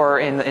mentor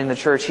in the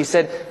church. He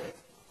said,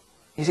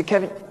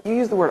 Kevin, you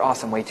use the word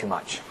awesome way too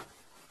much.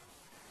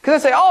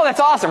 Because I say, oh,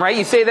 that's awesome, right?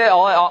 You say that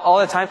all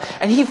the time.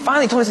 And he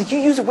finally told me, you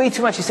use it way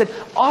too much. He said,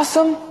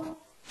 awesome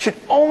should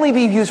only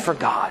be used for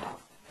God.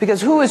 Because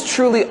who is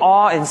truly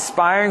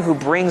awe-inspiring, who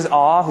brings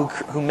awe,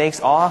 who makes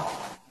awe?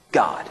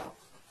 God.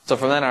 So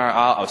from then on,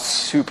 I was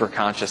super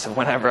conscious of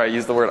whenever I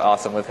use the word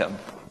awesome with him.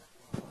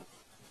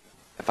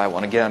 If I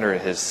want to get under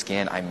his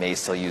skin, I may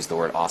still use the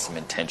word awesome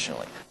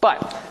intentionally.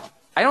 But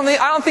I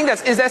don't think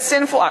is that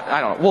sinful?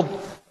 I don't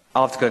know.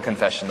 I'll have to go to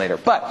confession later.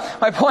 But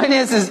my point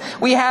is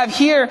we have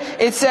here,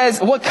 it says,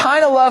 what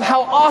kind of love,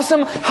 how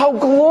awesome, how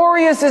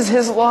glorious is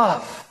his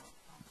love.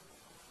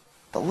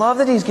 The love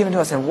that he's given to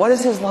us. And what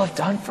has his love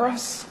done for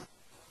us?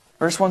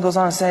 Verse 1 goes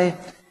on to say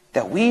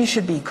that we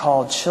should be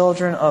called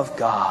children of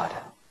God.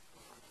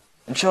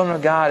 And children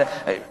of God,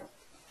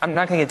 I'm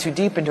not going to get too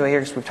deep into it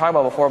here because we've talked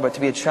about it before, but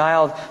to be a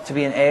child, to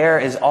be an heir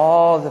is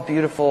all the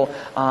beautiful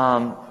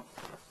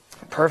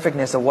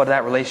perfectness of what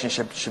that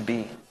relationship should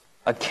be.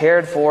 A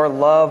cared for,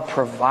 loved,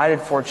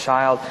 provided for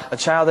child. A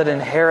child that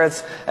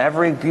inherits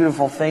every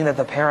beautiful thing that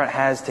the parent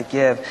has to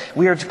give.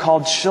 We are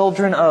called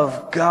children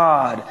of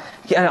God.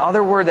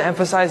 Another word to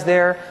emphasize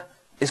there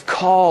is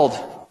called. It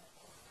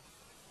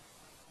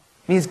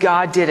means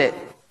God did it.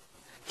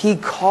 He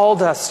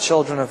called us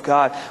children of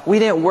God. We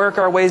didn't work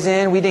our ways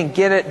in. We didn't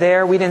get it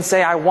there. We didn't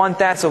say, I want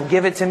that, so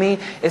give it to me.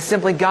 It's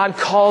simply God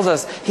calls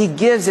us. He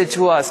gives it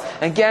to us.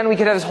 Again, we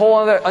could have this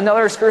whole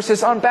another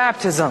excursus on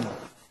baptism.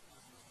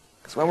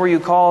 Because when were you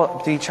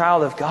called to be a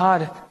child of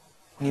God?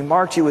 When He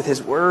marked you with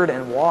His word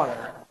and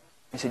water.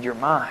 He said, you're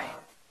mine.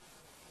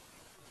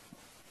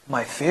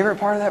 My favorite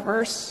part of that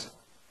verse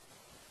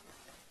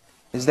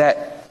is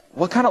that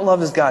what kind of love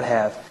does God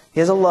have? He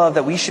has a love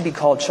that we should be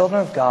called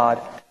children of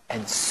God,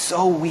 and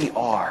so we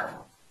are.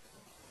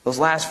 Those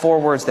last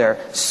 4 words there,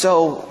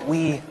 so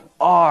we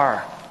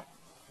are.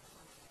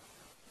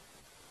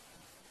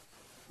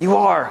 You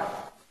are.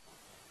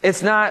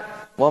 It's not,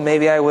 well,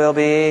 maybe I will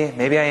be,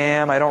 maybe I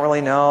am, I don't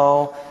really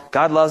know.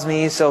 God loves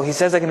me, so He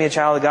says I can be a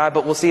child of God,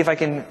 but we'll see if I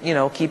can,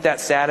 keep that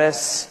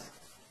status.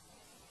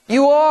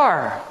 You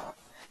are.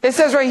 It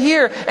says right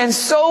here, and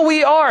so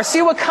we are.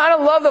 See what kind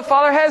of love the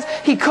Father has?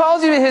 He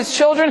calls you to His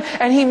children,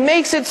 and He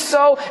makes it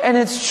so, and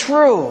it's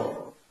true.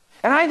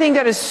 And I think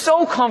that is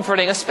so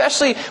comforting,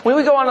 especially when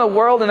we go out in the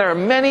world, and there are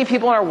many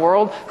people in our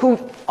world who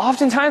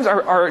oftentimes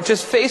are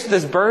just faced with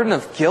this burden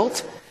of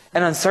guilt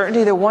and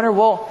uncertainty. They wonder,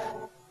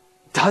 well,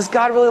 does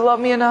God really love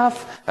me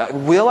enough?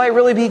 Will I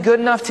really be good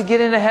enough to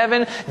get into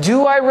heaven?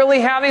 Do I really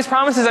have these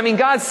promises? I mean,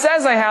 God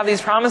says I have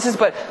these promises,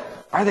 but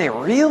are they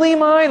really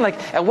mine?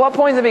 At what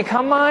point do they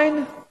become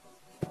mine?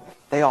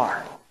 They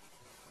are.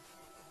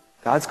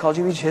 God's called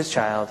you to be His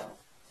child,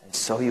 and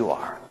so you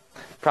are.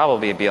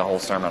 Probably it'd be a whole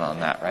sermon on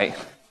that, right?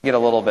 You get a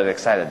little bit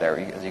excited there,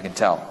 as you can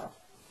tell.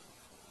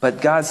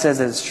 But God says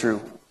that it's true.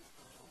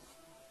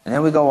 And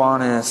then we go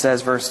on and it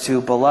says, verse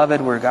 2, Beloved,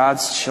 we're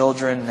God's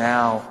children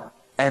now,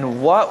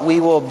 and what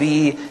we will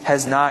be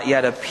has not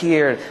yet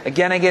appeared.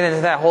 Again, I get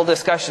into that whole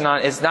discussion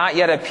on it's not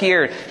yet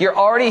appeared. You're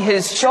already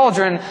His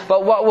children,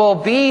 but what will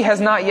be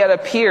has not yet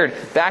appeared.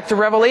 Back to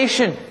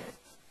Revelation.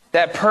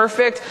 That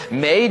perfect,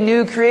 made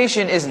new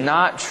creation is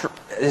not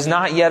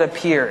yet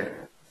appeared.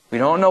 We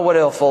don't know what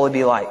it'll fully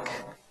be like.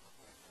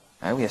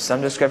 Right? We have some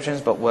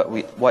descriptions, but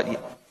what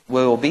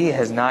will be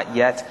has not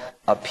yet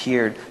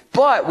appeared.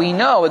 But we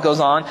know, it goes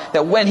on,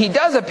 that when he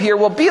does appear,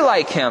 we'll be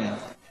like him,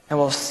 and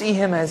we'll see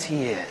him as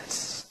he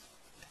is.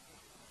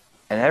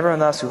 And everyone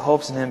thus who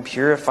hopes in him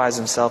purifies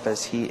himself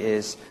as he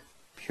is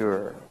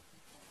pure.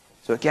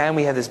 So again,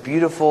 we have this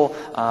beautiful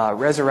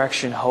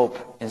resurrection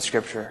hope in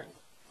Scripture.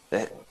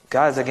 That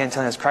God is again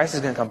telling us Christ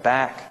is going to come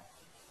back.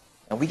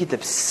 And we get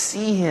to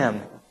see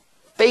him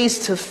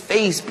face to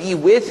face, be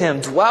with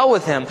him, dwell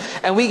with him.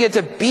 And we get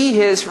to be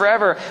his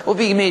forever. We'll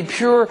be made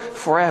pure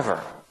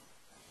forever.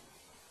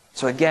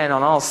 So again,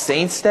 on All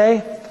Saints'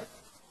 Day,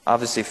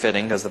 obviously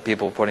fitting because the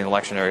people putting the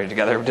lectionary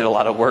together did a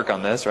lot of work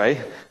on this,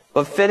 right?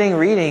 But fitting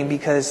reading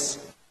because,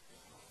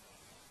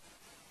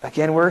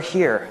 again, we're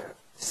here.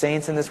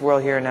 Saints in this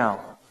world here now.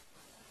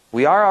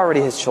 We are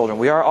already his children.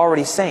 We are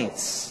already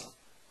saints.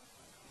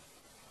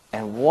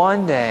 And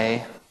one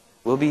day,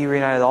 we'll be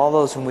reunited, all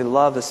those whom we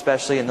love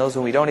especially, and those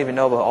whom we don't even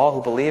know, but all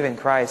who believe in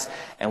Christ,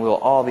 and we will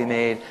all be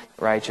made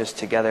righteous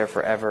together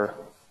forever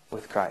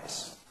with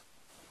Christ.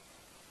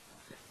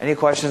 Any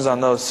questions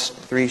on those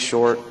 3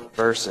 short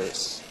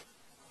verses?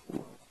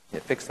 Yeah,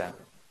 fix that.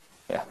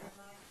 Yeah.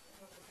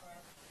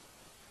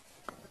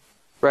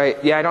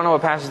 Right. Yeah, I don't know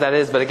what passage that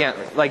is, but again,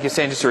 like you're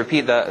saying, just to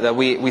repeat, that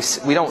we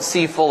don't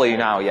see fully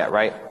now yet,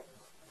 right?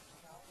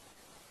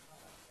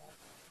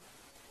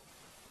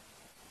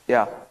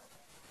 Yeah.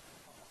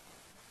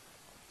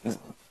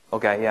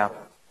 Okay, yeah.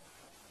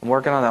 I'm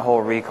working on that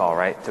whole recall,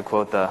 right? To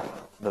quote the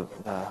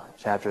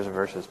chapters and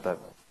verses, but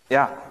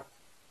yeah.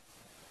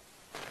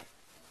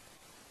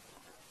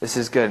 This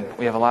is good.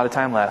 We have a lot of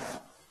time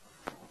left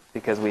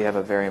because we have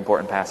a very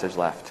important passage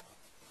left.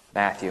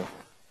 Matthew.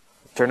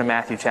 Turn to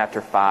Matthew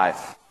chapter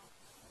 5.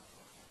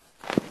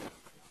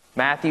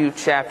 Matthew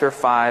chapter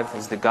 5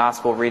 is the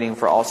gospel reading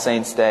for All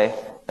Saints' Day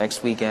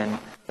next weekend,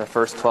 the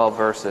first 12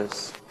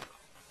 verses.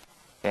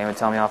 Okay, anyone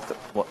tell me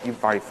well,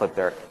 you've already flipped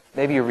there.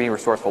 Maybe you're being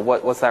resourceful.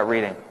 What's that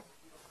reading?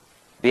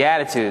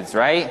 Beatitudes,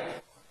 right?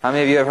 How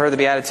many of you have heard the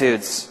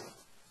Beatitudes?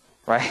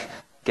 Right?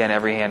 Again,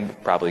 every hand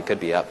probably could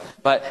be up.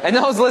 And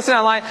those listening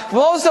online,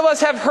 most of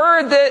us have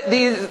heard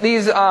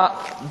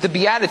the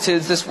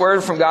Beatitudes, this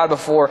word from God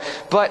before.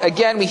 But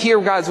again, we hear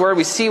God's word,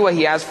 we see what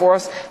he has for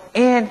us.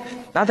 And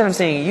not that I'm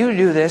saying you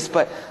do this,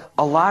 but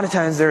a lot of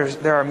times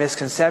there are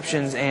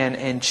misconceptions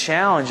and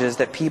challenges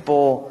that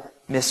people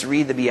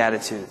misread the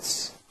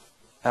Beatitudes.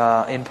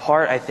 In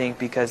part, I think,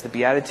 because the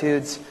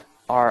Beatitudes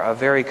are a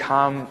very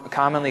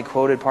commonly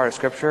quoted part of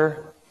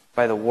Scripture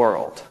by the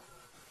world.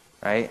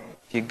 Right?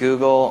 If you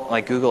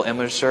Google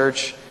image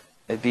search,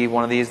 it'd be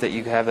one of these that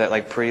you have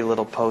that pretty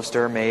little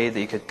poster made that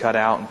you could cut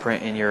out and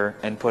print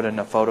and put in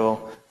a photo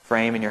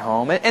frame in your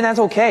home. And that's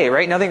okay,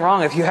 right? Nothing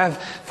wrong if you have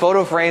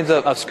photo frames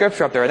of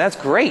Scripture up there. That's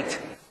great.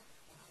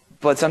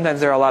 But sometimes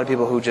there are a lot of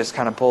people who just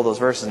kind of pull those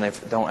verses and they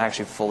don't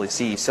actually fully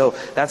see. So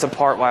that's a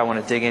part why I want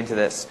to dig into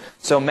this.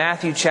 So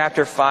Matthew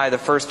chapter 5, the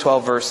first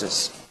 12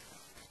 verses.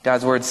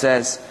 God's word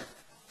says,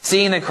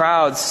 "Seeing the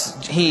crowds,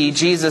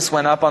 Jesus,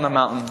 went up on the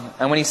mountain.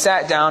 And when he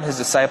sat down, his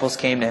disciples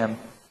came to him.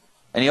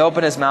 And he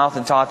opened his mouth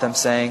and taught them,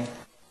 saying,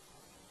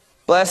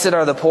 'Blessed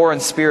are the poor in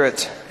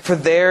spirit, for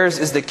theirs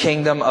is the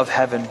kingdom of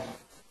heaven.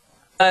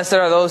 Blessed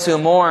are those who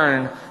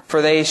mourn,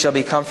 for they shall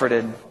be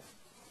comforted.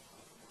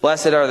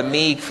 Blessed are the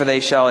meek, for they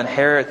shall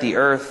inherit the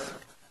earth.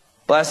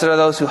 Blessed are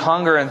those who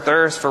hunger and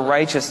thirst for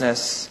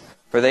righteousness,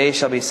 for they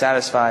shall be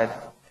satisfied.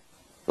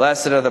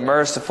 Blessed are the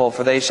merciful,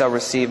 for they shall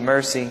receive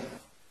mercy.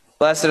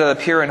 Blessed are the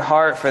pure in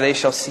heart, for they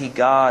shall see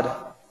God.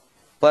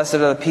 Blessed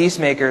are the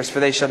peacemakers, for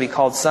they shall be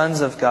called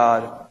sons of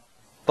God.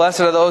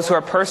 Blessed are those who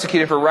are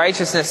persecuted for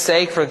righteousness'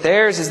 sake, for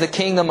theirs is the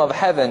kingdom of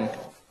heaven.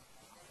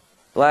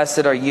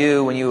 Blessed are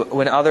you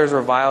when others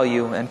revile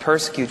you and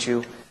persecute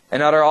you,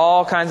 and utter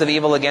all kinds of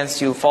evil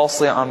against you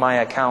falsely on my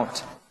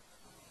account.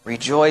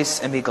 Rejoice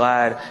and be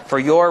glad, for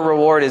your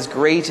reward is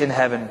great in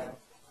heaven.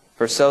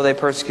 For so they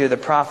persecuted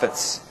the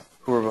prophets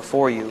who were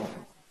before you.'"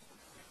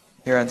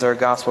 Here ends our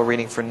gospel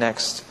reading for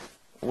next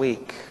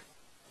week.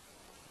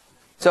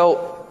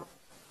 So,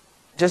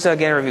 just to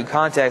again review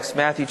context,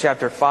 Matthew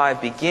chapter 5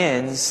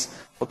 begins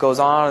what goes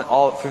on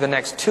all through the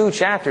next 2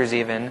 chapters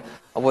even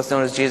of what's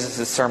known as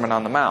Jesus' Sermon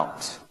on the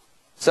Mount.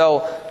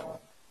 So,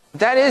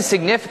 that is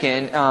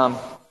significant.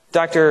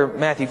 Dr.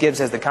 Matthew Gibbs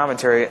has the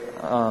commentary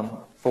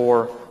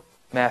for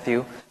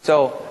Matthew.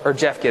 Or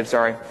Jeff Gibbs,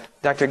 sorry.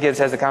 Dr. Gibbs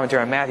has the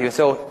commentary on Matthew.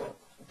 So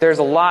there's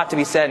a lot to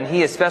be said, and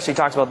he especially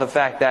talks about the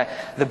fact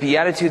that the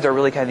Beatitudes are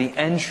really kind of the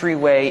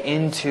entryway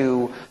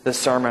into the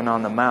Sermon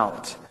on the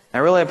Mount. And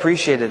I really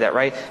appreciated that,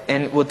 right?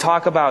 And we'll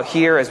talk about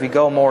here as we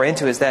go more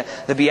into is that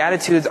the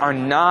Beatitudes are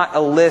not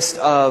a list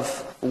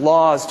of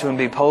laws to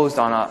be imposed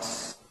on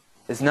us.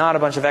 It's not a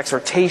bunch of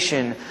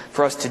exhortation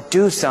for us to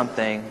do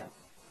something.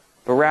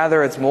 But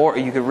rather, it's more,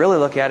 you could really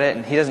look at it,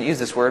 and he doesn't use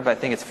this word, but I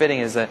think it's fitting,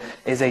 is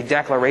a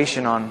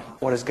declaration on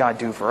what does God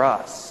do for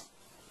us.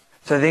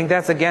 So I think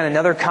that's, again,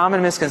 another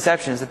common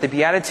misconception, is that the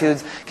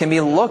Beatitudes can be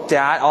looked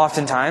at,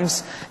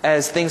 oftentimes,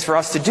 as things for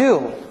us to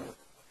do.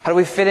 How do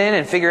we fit in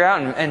and figure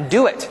out and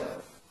do it?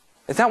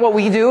 It's not what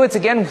we do. It's,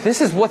 again,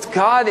 this is what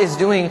God is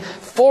doing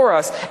for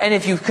us. And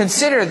if you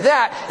consider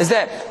that, is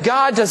that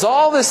God does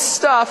all this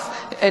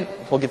stuff, and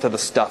we'll get to the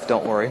stuff,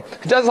 don't worry.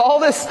 He does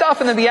all this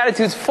stuff in the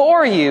Beatitudes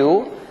for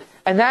you,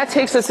 and that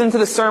takes us into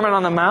the Sermon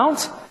on the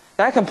Mount.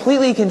 That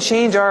completely can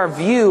change our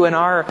view and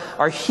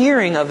our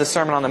hearing of the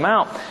Sermon on the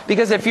Mount.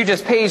 Because if you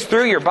just page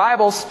through your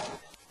Bibles,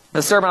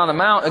 the Sermon on the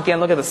Mount, again,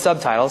 look at the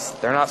subtitles.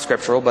 They're not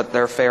scriptural, but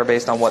they're fair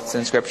based on what's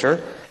in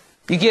Scripture.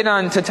 You get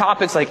on to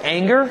topics like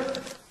anger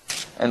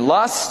and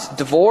lust,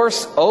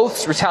 divorce,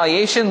 oaths,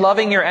 retaliation,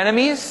 loving your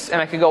enemies, and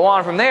I could go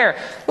on from there.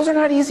 Those are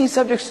not easy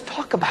subjects to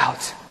talk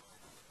about.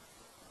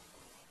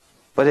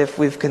 But if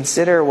we've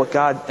considered what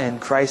God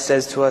and Christ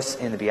says to us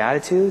in the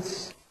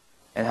Beatitudes,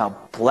 and how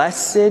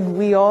blessed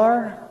we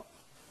are,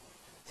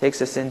 it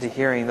takes us into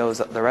hearing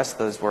the rest of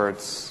those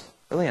words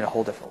really in a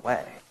whole different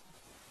way.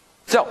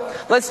 So,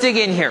 let's dig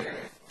in here.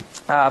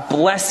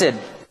 Blessed.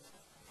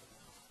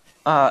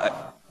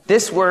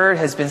 This word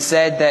has been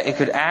said that it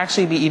could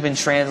actually be even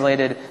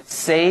translated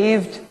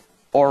saved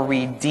or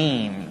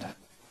redeemed.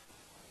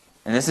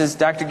 And this is,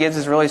 Dr. Gibbs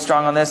is really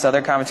strong on this.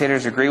 Other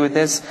commentators agree with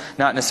this.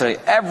 Not necessarily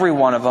every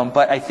one of them,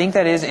 but I think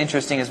that is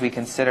interesting as we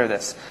consider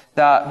this.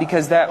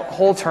 Because that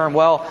whole term,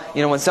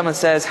 when someone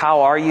says,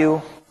 how are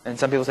you? And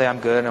some people say, I'm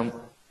good. I'm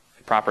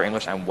proper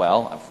English, I'm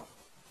well.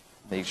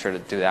 I've made sure to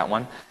do that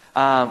one.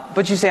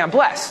 But you say, I'm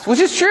blessed, which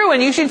is true,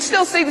 and you should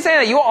still say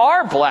that. You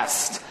are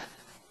blessed.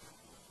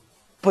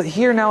 But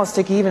here now, let's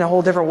take even a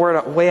whole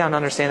different way on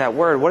understanding that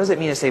word. What does it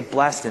mean to say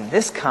blessed in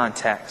this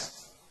context?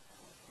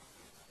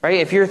 Right?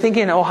 If you're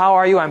thinking, how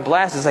are you? I'm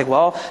blessed. It's like,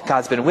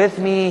 God's been with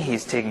me.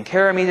 He's taking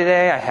care of me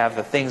today. I have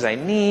the things I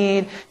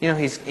need.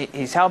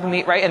 He's helping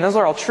me, right? And those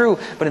are all true.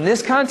 But in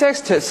this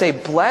context, to say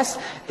blessed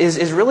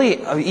is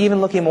really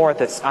even looking more at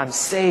this. I'm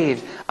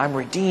saved. I'm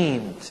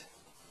redeemed.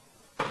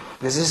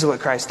 Because this is what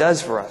Christ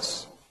does for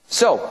us.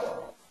 So,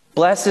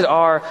 blessed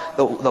are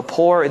the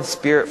poor in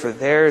spirit, for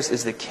theirs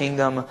is the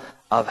kingdom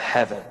of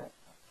heaven.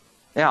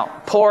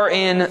 Now, poor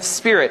in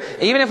spirit.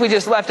 Even if we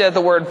just left out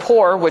the word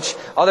poor, which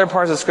other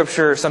parts of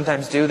Scripture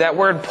sometimes do, that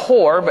word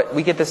poor, but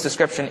we get this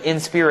description in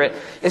spirit,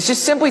 it's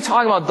just simply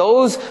talking about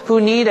those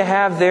who need to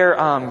have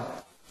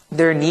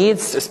their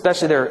needs,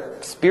 especially their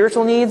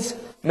spiritual needs,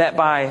 met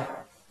by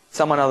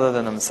someone other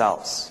than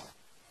themselves.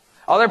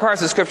 Other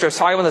parts of Scripture, I was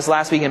talking about this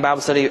last week in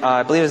Bible study,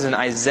 I believe it was in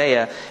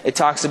Isaiah, it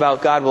talks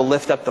about God will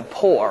lift up the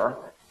poor.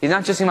 He's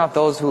not just talking about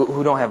those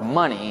who don't have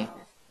money.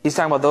 He's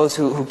talking about those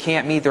who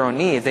can't meet their own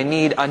needs. They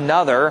need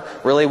another,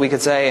 really we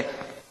could say,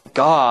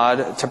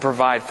 God to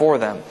provide for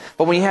them.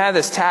 But when you have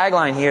this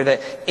tagline here that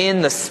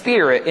in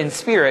spirit,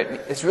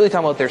 it's really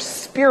talking about their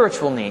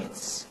spiritual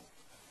needs.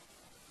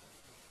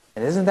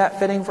 And isn't that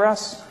fitting for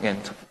us? Again,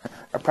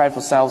 our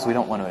prideful selves, we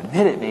don't want to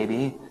admit it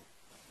maybe.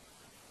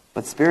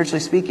 But spiritually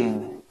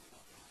speaking,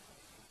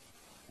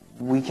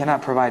 we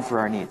cannot provide for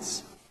our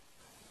needs.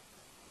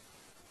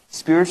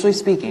 Spiritually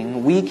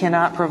speaking, we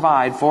cannot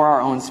provide for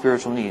our own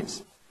spiritual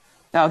needs.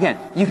 Now again,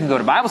 you can go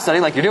to Bible study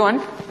like you're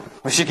doing.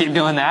 We should keep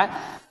doing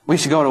that. We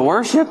should go to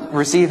worship,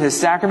 receive His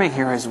sacrament,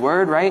 hear His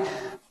word, right?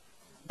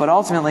 But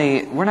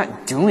ultimately, we're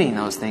not doing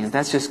those things.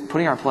 That's just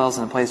putting ourselves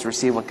in a place to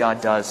receive what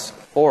God does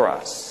for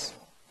us.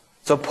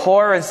 So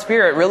poor in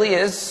spirit really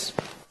is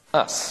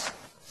us.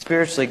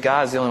 Spiritually,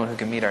 God is the only one who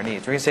can meet our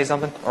needs. Were you going to say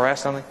something or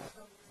ask something?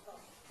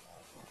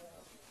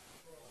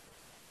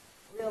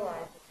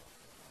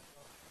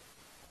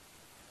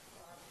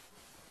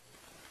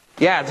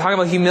 Yeah, talking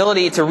about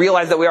humility to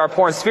realize that we are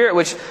poor in spirit,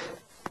 which,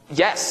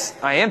 yes,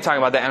 I am talking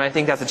about that, and I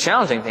think that's a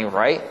challenging thing,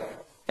 right?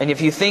 And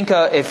if you think,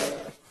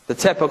 if the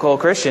typical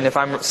Christian, if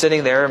I'm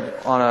sitting there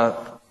on an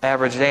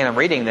average day and I'm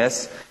reading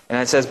this, and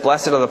it says,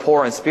 blessed are the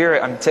poor in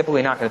spirit, I'm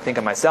typically not going to think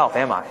of myself,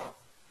 am I?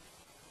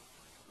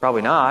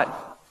 Probably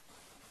not.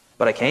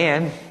 But I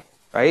can,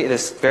 right?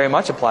 This very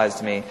much applies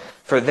to me.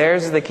 For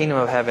theirs is the kingdom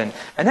of heaven.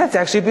 And that's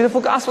actually a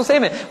beautiful gospel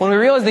statement. When we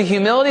realize the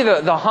humility,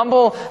 the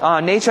humble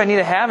nature I need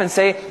to have and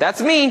say, that's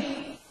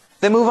me,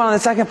 then move on to the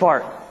second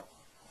part.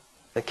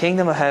 The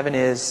kingdom of heaven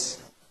is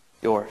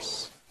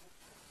yours.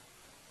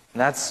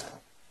 And that's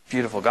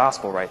beautiful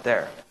gospel right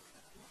there.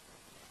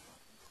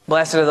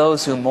 Blessed are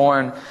those who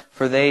mourn,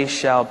 for they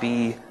shall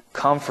be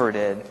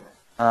comforted.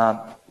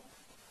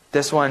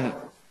 This one,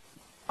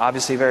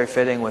 obviously very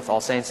fitting with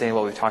All Saints Day and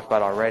what we've talked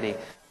about already.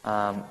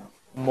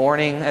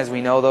 Mourning, as we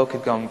know, though,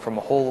 could come from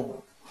a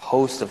whole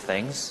host of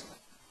things.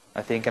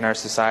 I think in our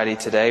society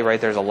today,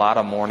 right, there's a lot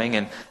of mourning.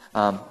 And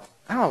I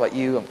don't know about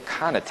you, I'm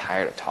kind of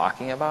tired of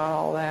talking about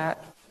all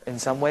that in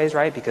some ways,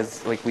 right?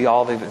 Because we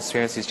all have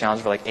experienced these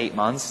challenges for 8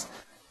 months.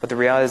 But the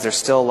reality is there's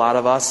still a lot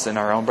of us and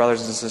our own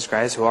brothers and sisters in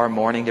Christ who are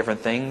mourning different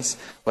things.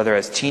 Whether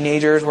as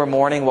teenagers we're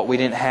mourning what we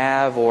didn't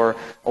have, or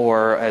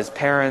as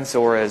parents,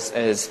 or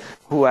as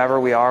whoever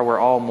we are, we're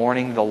all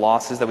mourning the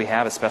losses that we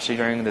have, especially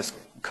during this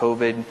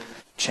COVID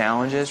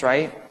challenges,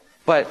 right?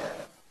 But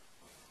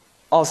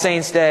All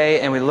Saints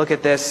Day, and we look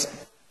at this,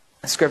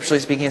 scripturally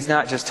speaking, it's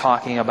not just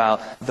talking about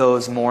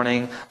those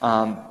mourning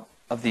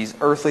of these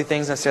earthly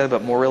things necessarily,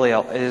 but more really,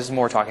 it is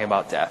more talking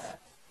about death.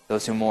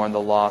 Those who mourn the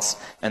loss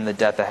and the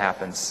death that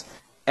happens.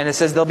 And it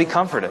says they'll be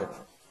comforted,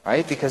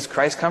 right? Because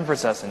Christ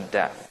comforts us in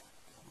death.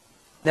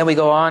 Then we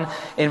go on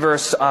in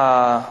verse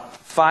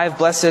 5,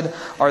 blessed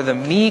are the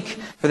meek,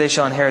 for they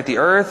shall inherit the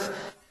earth.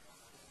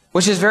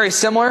 Which is very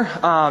similar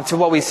to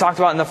what we talked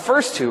about in the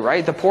first two,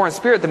 right? The poor in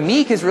spirit. The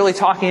meek is really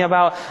talking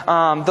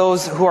about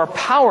those who are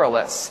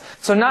powerless.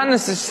 So not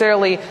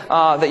necessarily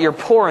that you're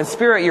poor in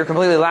spirit, you're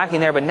completely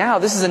lacking there, but now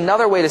this is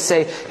another way to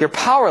say you're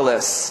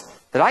powerless,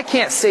 that I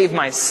can't save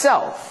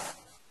myself.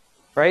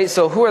 Right?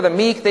 So who are the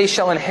meek? They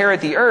shall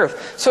inherit the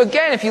earth. So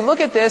again, if you look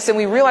at this and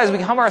we realize we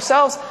humble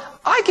ourselves,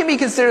 I can be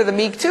considered the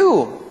meek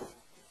too.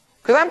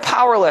 Because I'm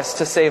powerless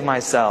to save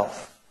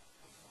myself.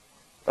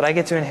 But I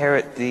get to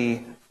inherit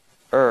the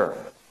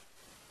earth.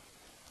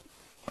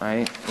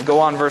 Right? We go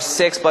on, verse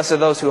 6, blessed are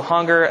those who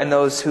hunger and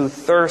those who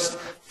thirst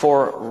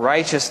for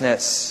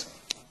righteousness.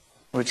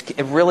 Which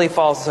it really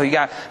falls. So you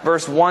got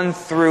verse 1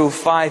 through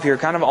 5 here,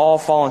 kind of all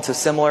fall into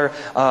similar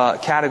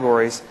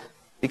categories.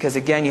 Because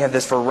again, you have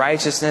this for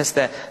righteousness,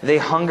 that they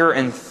hunger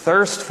and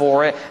thirst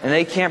for it, and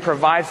they can't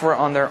provide for it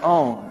on their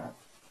own.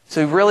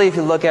 So really, if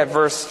you look at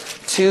verse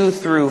 2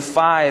 through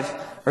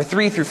 5, or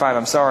 3 through 5,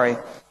 I'm sorry,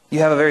 you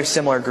have a very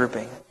similar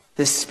grouping.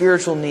 The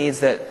spiritual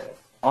needs that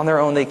on their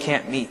own they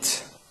can't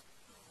meet.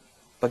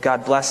 But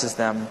God blesses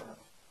them.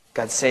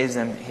 God saves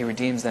them. He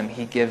redeems them.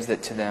 He gives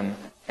it to them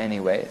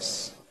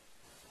anyways.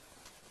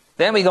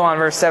 Then we go on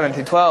verse 7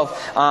 through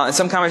 12. And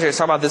some commentators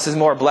talk about this is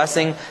more a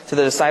blessing to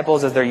the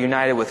disciples as they're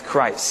united with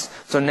Christ.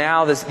 So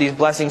now these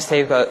blessings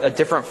take a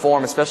different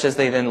form, especially as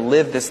they then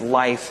live this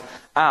life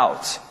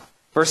out.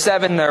 Verse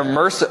 7,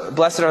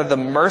 blessed are the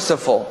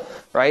merciful,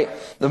 right?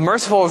 The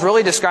merciful is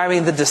really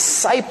describing the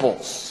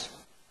disciples.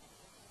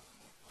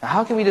 Now,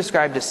 how can we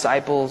describe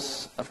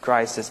disciples of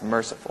Christ as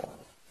merciful?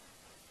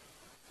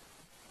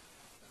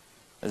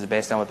 Is it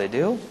based on what they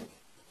do?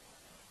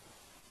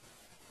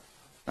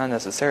 Not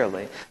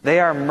necessarily. They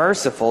are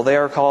merciful. They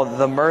are called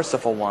the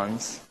merciful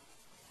ones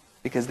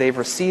because they've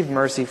received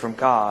mercy from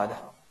God.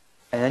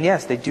 And then,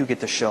 yes, they do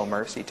get to show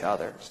mercy to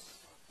others.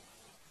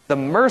 The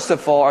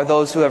merciful are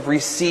those who have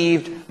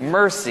received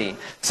mercy.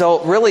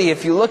 So really,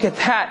 if you look at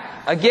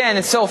that, again,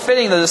 it's so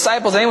fitting. The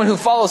disciples, anyone who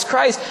follows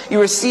Christ, you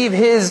receive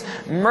His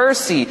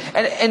mercy.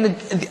 And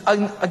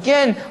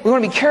again, we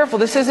want to be careful.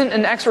 This isn't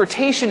an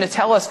exhortation to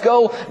tell us,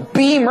 go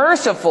be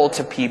merciful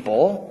to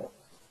people.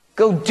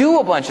 Go do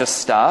a bunch of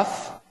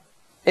stuff.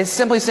 It's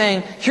simply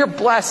saying, you're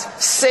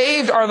blessed.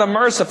 Saved are the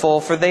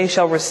merciful, for they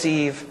shall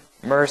receive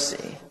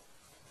mercy.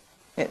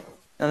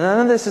 Now,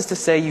 none of this is to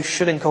say you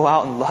shouldn't go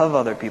out and love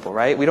other people,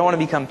 right? We don't want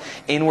to become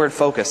inward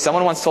focused.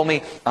 Someone once told me,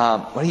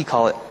 what do you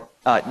call it?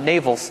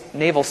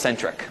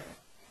 Navel-centric.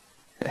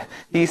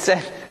 He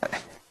said,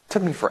 it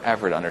took me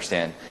forever to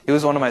understand. He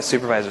was one of my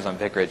supervisors on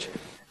Vicarage.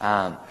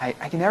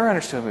 I never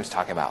understood what he was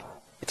talking about.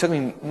 It took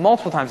me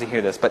multiple times to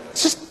hear this, but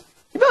it's just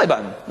your belly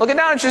button. Looking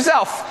down at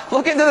yourself.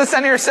 Look into the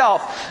center of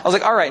yourself. I was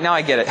like, all right, now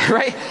I get it,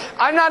 right?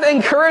 I'm not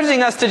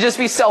encouraging us to just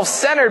be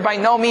self-centered by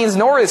no means,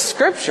 nor is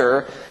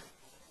Scripture.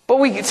 But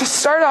we just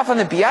start off on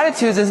the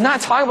Beatitudes is not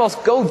talking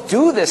about go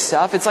do this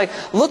stuff. It's like,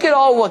 look at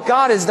all what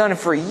God has done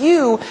for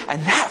you, and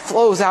that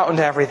flows out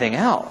into everything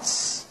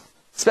else.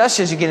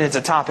 Especially as you get into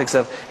topics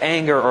of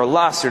anger or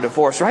lust or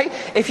divorce, right?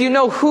 If you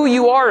know who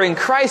you are in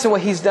Christ and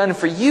what He's done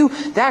for you,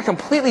 that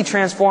completely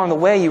transforms the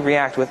way you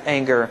react with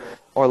anger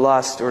or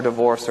lust or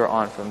divorce or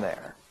on from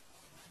there.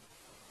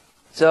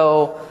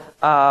 So,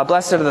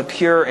 blessed are the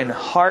pure in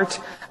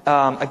heart.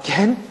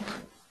 Again,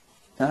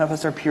 none of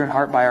us are pure in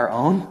heart by our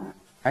own.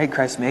 Right?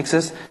 Christ makes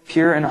us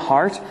pure in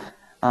heart.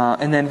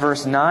 And then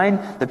verse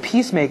 9, the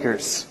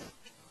peacemakers.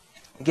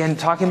 Again,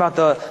 talking about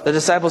the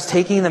disciples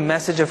taking the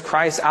message of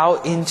Christ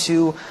out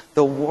into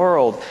the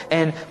world.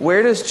 And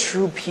where does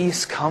true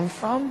peace come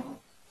from?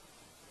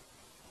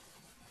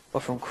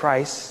 Well, from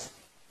Christ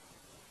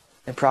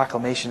and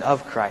proclamation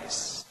of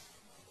Christ.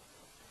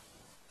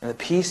 And the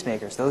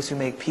peacemakers, those who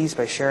make peace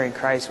by sharing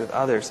Christ with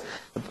others.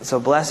 So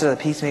blessed are the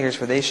peacemakers,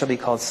 for they shall be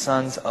called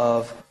sons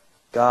of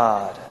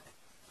God.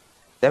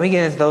 Then we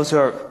get into those who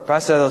are,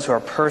 blessed are those who are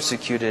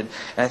persecuted.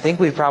 And I think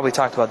we've probably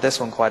talked about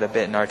this one quite a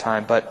bit in our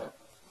time. But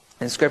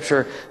in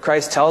Scripture,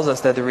 Christ tells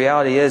us that the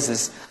reality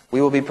is we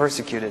will be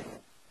persecuted.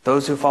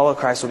 Those who follow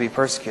Christ will be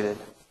persecuted.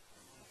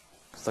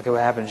 Look at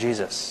what happened to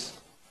Jesus,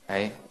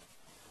 right?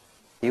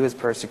 He was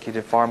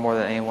persecuted far more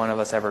than any one of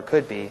us ever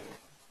could be.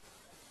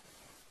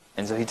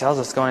 And so He tells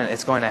us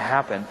it's going to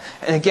happen.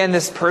 And again,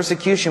 this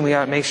persecution, we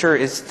got to make sure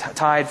is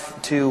tied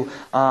to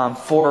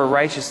for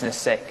righteousness'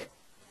 sake.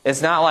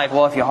 It's not like,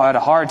 well, if you had a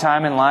hard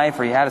time in life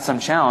or you had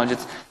some challenge.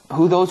 It's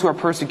those who are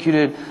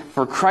persecuted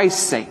for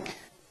Christ's sake,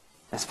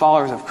 as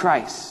followers of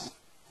Christ.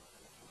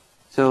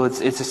 So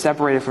it's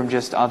separated from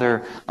just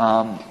other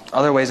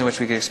ways in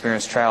which we could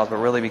experience trials, but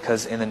really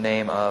because in the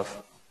name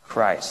of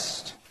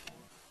Christ.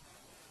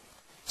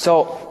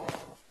 So,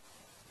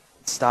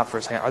 let's stop for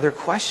a second. Are there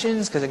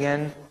questions? Because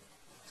again,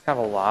 it's kind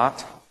of a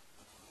lot.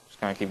 Just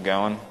going to keep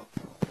going.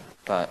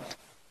 But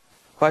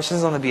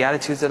questions on the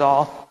Beatitudes at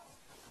all?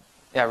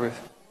 Yeah,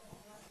 Ruth.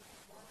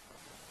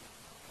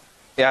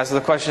 Yeah, so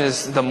the question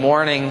is the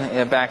mourning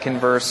back in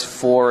verse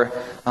 4.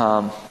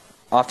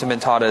 often been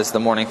taught as the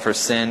mourning for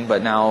sin,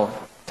 but now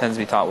tends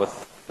to be taught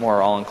with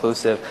more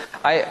all-inclusive.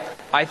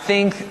 I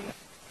think,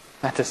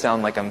 not to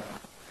sound like I'm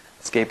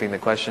escaping the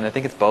question, I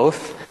think it's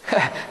both.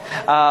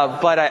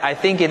 But I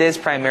think it is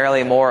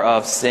primarily more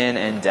of sin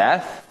and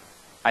death,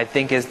 I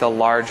think is the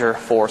larger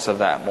force of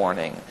that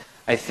mourning.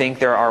 I think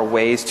there are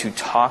ways to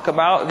talk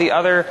about the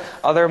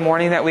other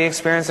mourning that we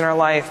experience in our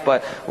life,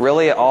 but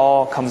really it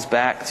all comes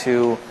back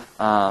to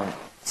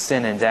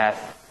sin and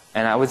death.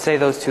 And I would say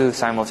those two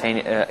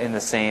simultaneous in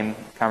the same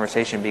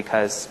conversation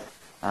because,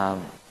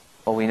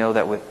 we know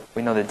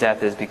that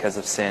death is because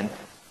of sin,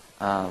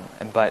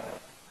 but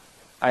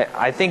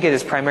I think it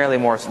is primarily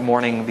more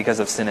mourning because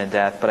of sin and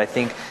death. But I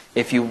think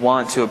if you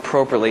want to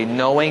appropriately,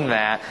 knowing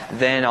that,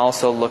 then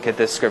also look at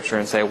this scripture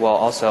and say, well,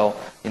 also,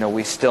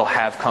 we still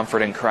have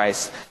comfort in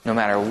Christ no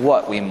matter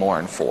what we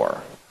mourn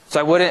for.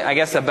 So I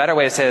guess a better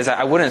way to say it is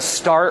I wouldn't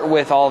start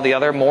with all the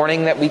other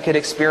mourning that we could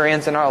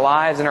experience in our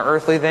lives, in our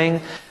earthly thing.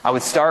 I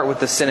would start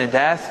with the sin and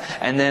death,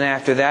 and then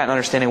after that, and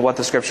understanding what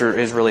the scripture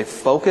is really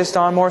focused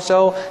on more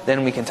so,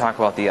 then we can talk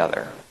about the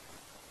other.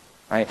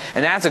 Right?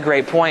 And that's a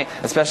great point,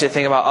 especially to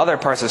think about other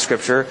parts of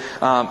Scripture,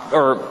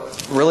 or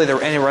really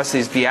any rest of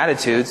these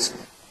Beatitudes.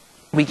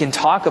 We can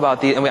talk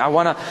about these, and I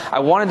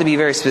wanted to be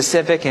very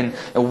specific and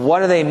what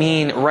do they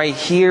mean right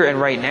here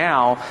and right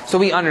now, so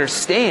we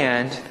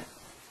understand.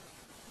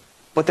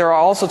 But there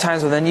are also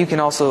times when then you can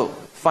also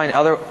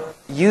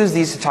use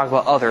these to talk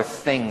about other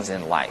things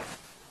in life.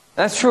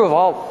 That's true of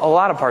a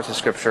lot of parts of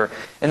Scripture.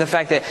 And the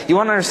fact that you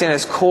want to understand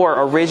its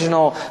core,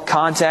 original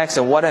context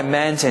and what it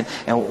meant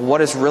and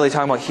what it's really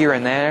talking about here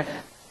and there.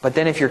 But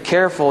then if you're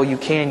careful, you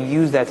can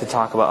use that to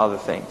talk about other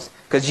things.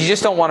 Because you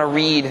just don't want to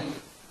read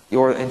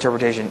your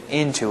interpretation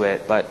into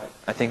it, but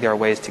I think there are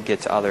ways to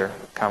get to other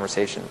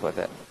conversations with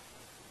it.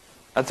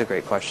 That's a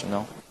great question,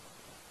 though.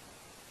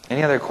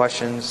 Any other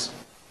questions?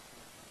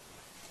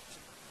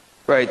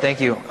 Right,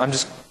 thank you. I'm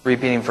just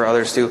repeating for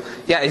others too.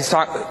 Yeah,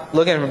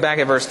 looking back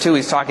at verse 2,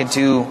 he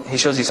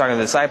shows he's talking to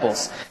the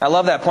disciples. I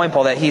love that point,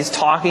 Paul, that he's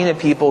talking to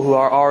people who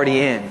are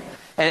already in.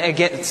 And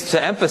again,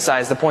 to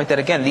emphasize the point that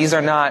again,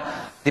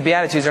 the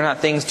Beatitudes are not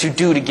things to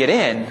do to get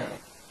in,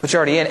 but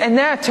you're already in. And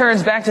that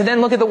turns back to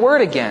then look at the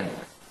word again.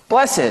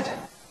 Blessed.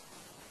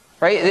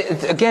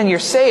 Right? Again, you're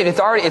saved.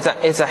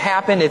 It's a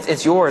happened,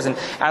 it's yours. And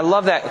I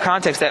love that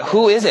context that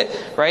who is it?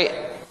 Right?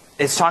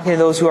 It's talking to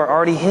those who are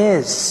already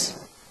his.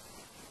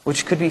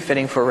 Which could be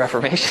fitting for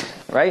Reformation,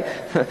 right?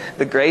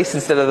 The grace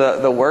instead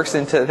of the works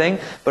into the thing.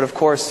 But of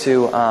course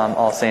to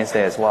All Saints'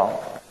 Day as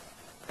well.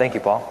 Thank you,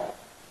 Paul.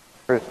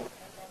 Ruth.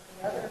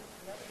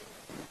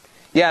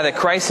 Yeah, that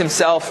Christ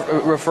himself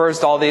refers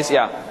to all these.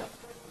 Yeah.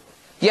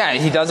 Yeah,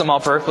 he does them all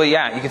perfectly.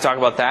 Yeah, you can talk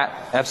about that.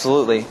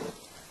 Absolutely.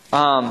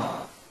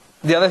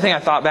 The other thing I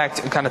thought back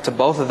to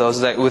both of those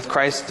is that with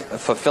Christ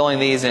fulfilling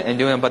these and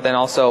doing them, but then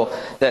also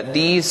that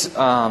these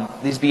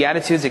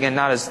Beatitudes, again,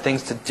 not as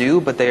things to do,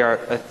 but they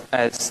are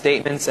as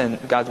statements in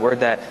God's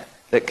Word that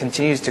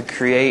continues to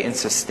create and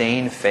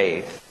sustain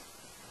faith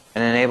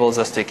and enables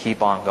us to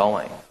keep on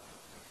going.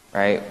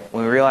 Right?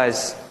 When we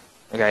realize,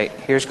 okay,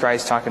 here's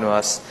Christ talking to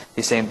us.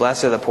 He's saying,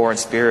 blessed are the poor in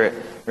spirit.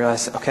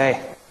 Realize,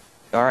 okay,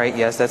 all right,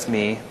 yes, that's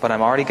me, but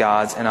I'm already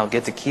God's, and I'll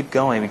get to keep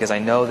going because I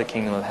know the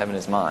kingdom of heaven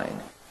is mine.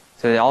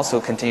 So it also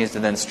continues to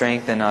then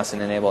strengthen us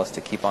and enable us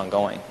to keep on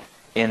going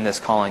in this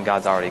calling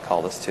God's already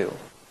called us to.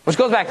 Which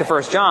goes back to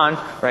 1 John,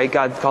 right?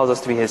 God calls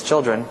us to be his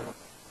children,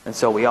 and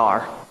so we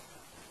are.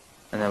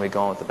 And then we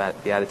go on with the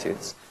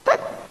Beatitudes.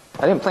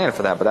 I didn't plan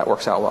for that, but that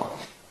works out well.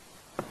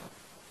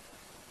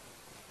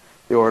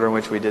 The order in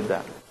which we did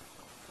that.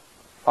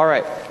 All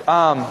right.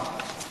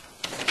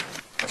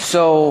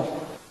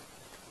 So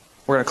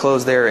we're going to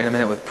close there in a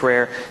minute with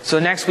prayer. So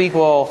next week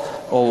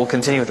we'll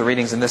continue with the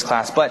readings in this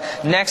class. But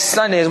next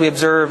Sunday, as we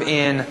observe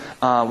in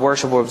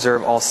worship, we'll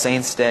observe All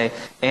Saints' Day.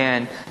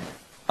 And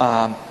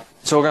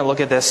so we're going to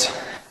look at this.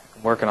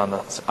 I'm working on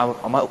this.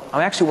 I'm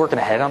actually working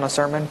ahead on a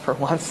sermon for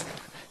once,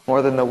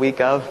 more than the week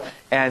of.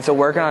 And so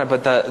working on it.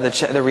 But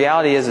the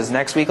reality is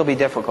next week will be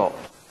difficult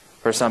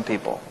for some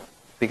people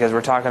because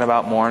we're talking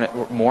about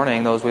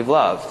mourning those we've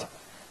loved.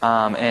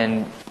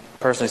 And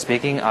personally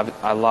speaking,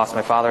 I lost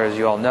my father, as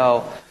you all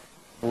know,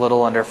 a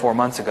little under 4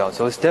 months ago.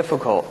 So it's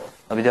difficult.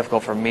 It'll be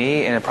difficult for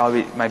me, and it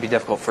probably might be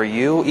difficult for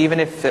you, even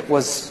if it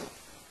was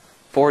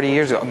 40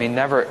 years ago. I mean,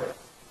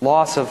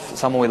 loss of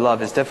someone we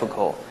love is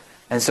difficult.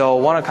 And so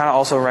I want to kind of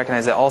also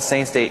recognize that All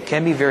Saints' Day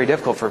can be very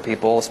difficult for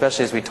people,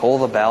 especially as we toll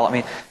the bell. I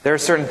mean, there are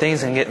certain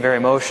things that can get very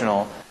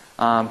emotional.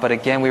 But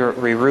again, we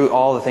root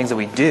all the things that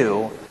we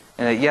do.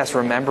 And that, yes,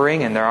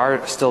 remembering, and there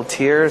are still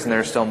tears, and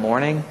there's still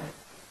mourning,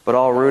 but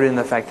all rooted in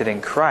the fact that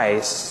in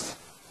Christ,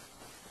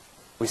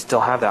 we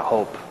still have that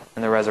hope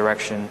in the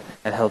resurrection,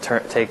 and he'll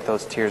take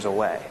those tears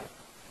away,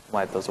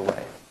 wipe those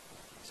away.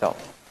 So,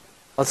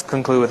 let's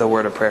conclude with a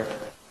word of prayer.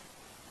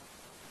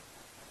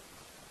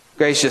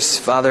 Gracious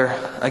Father,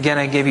 again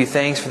I give you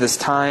thanks for this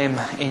time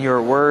in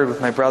your word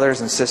with my brothers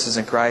and sisters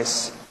in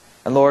Christ.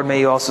 And Lord, may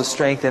you also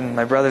strengthen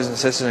my brothers and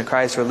sisters in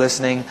Christ who are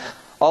listening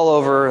all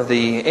over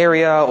the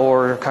area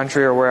or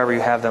country or wherever you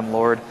have them,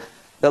 Lord.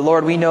 That,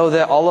 Lord, we know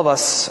that all of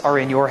us are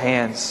in your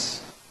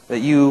hands, that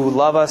you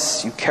love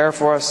us, you care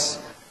for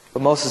us,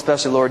 but most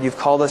especially, Lord, you've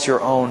called us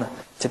your own,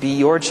 to be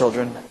your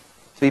children,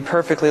 to be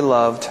perfectly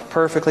loved,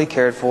 perfectly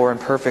cared for, and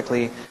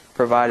perfectly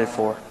provided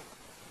for.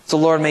 So,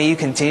 Lord, may you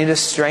continue to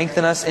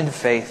strengthen us in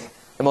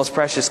faith, the most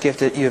precious gift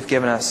that you have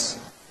given us,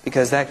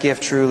 because that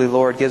gift truly,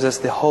 Lord, gives us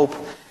the hope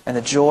and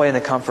the joy and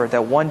the comfort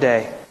that one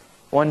day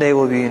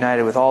we'll be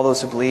united with all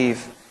those who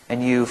believe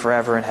in you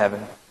forever in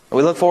heaven.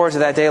 We look forward to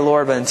that day,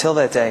 Lord, but until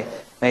that day,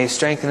 may you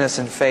strengthen us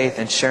in faith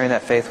and sharing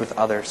that faith with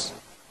others.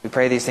 We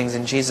pray these things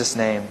in Jesus'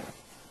 name.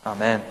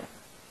 Amen.